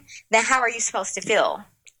that thing, then how are you supposed to feel?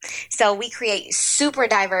 So we create super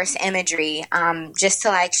diverse imagery just to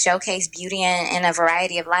like showcase beauty in a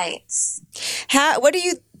variety of lights. What do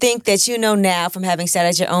you think that you know now from having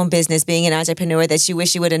started your own business, being an entrepreneur, that you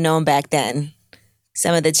wish you would have known back then?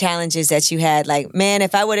 Some of the challenges that you had, like, man,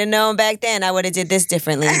 if I would have known back then, I would have did this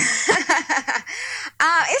differently.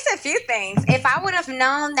 It's a few things. If I would have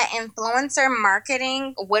known that influencer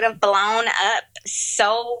marketing would have blown up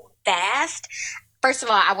so fast, first of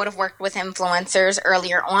all, I would have worked with influencers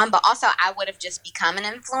earlier on, but also I would have just become an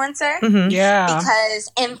influencer. Mm-hmm. Yeah.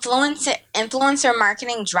 Because influencer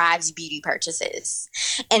marketing drives beauty purchases.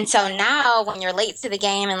 And so now when you're late to the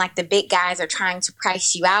game and like the big guys are trying to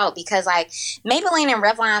price you out, because like Maybelline and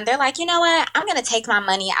Revlon, they're like, you know what? I'm going to take my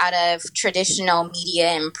money out of traditional media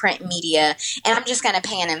and print media, and I'm just going to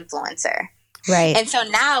pay an influencer. Right. And so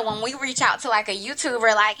now when we reach out to like a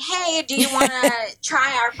YouTuber, like, hey, do you want to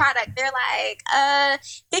try our product? They're like,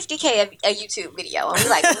 $50K a YouTube video. And we're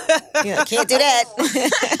like, yeah, can't do that.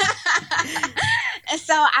 And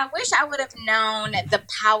so I wish I would have known the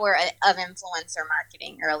power of influencer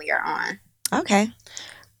marketing earlier on. Okay.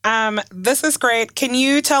 This is great. Can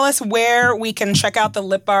you tell us where we can check out the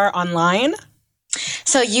Lip Bar online?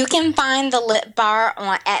 So you can find the Lip Bar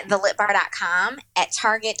at thelipbar.com, at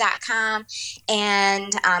target.com,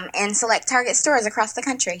 and in select Target stores across the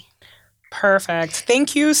country. Perfect.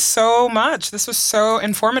 Thank you so much. This was so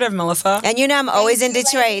informative, Melissa. And you know I'm always in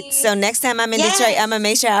Detroit, ladies. So next time I'm in Detroit, I'm going to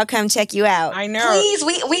make sure I'll come check you out. I know. Please,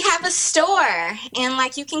 we have a store, and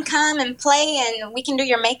like you can come and play, and we can do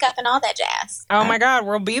your makeup and all that jazz. Oh my God,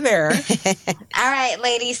 we'll be there. All right,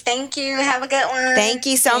 ladies. Thank you. Have a good one. Thank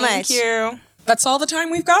you so much. Thank you. That's all the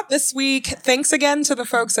time we've got this week. Thanks again to the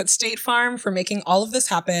folks at State Farm for making all of this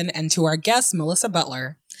happen, and to our guest, Melissa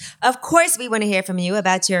Butler. Of course, we want to hear from you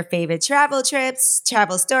about your favorite travel trips,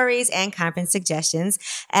 travel stories, and conference suggestions.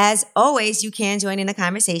 As always, you can join in the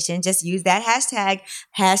conversation. Just use that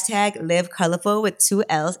hashtag Live Colorful with 2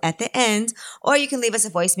 L's at the end, or you can leave us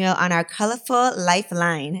a voicemail on our Colorful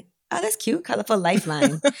Lifeline. Oh, that's cute. Colorful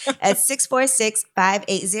Lifeline at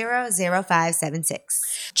 646-580-0576.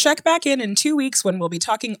 Check back in 2 weeks when we'll be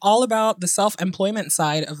talking all about the self-employment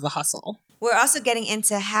side of the hustle. We're also getting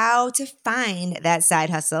into how to find that side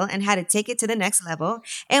hustle and how to take it to the next level.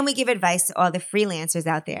 And we give advice to all the freelancers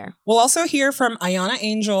out there. We'll also hear from Ayana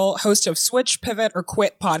Angel, host of Switch, Pivot, or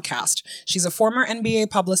Quit podcast. She's a former NBA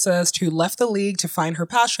publicist who left the league to find her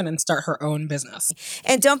passion and start her own business.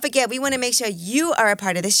 And don't forget, we want to make sure you are a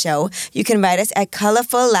part of the show. You can write us at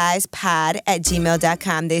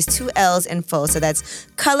colorfullivespod@gmail.com. There's 2 L's in full, so that's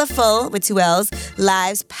colorful with 2 L's,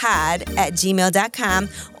 livespod@gmail.com,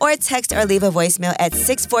 or text or leave a voicemail at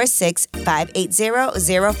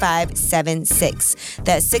 646-580-0576.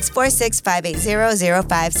 That's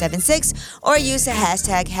 646-580-0576, or use the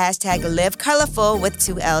hashtag Live Colorful with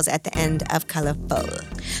 2 L's at the end of colorful.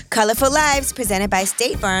 Colorful Lives, presented by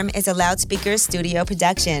State Farm, is a Loudspeaker studio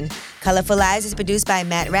production. Colorful Lives is produced by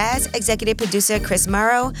Matt Raz, executive producer Chris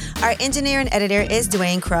Morrow. Our engineer and editor is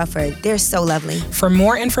Dwayne Crawford. They're so lovely. For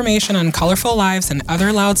more information on Colorful Lives and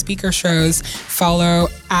other Loudspeaker shows, follow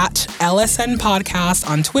at LSN Podcast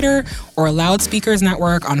on Twitter or Loudspeakers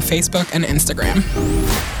Network on Facebook and Instagram.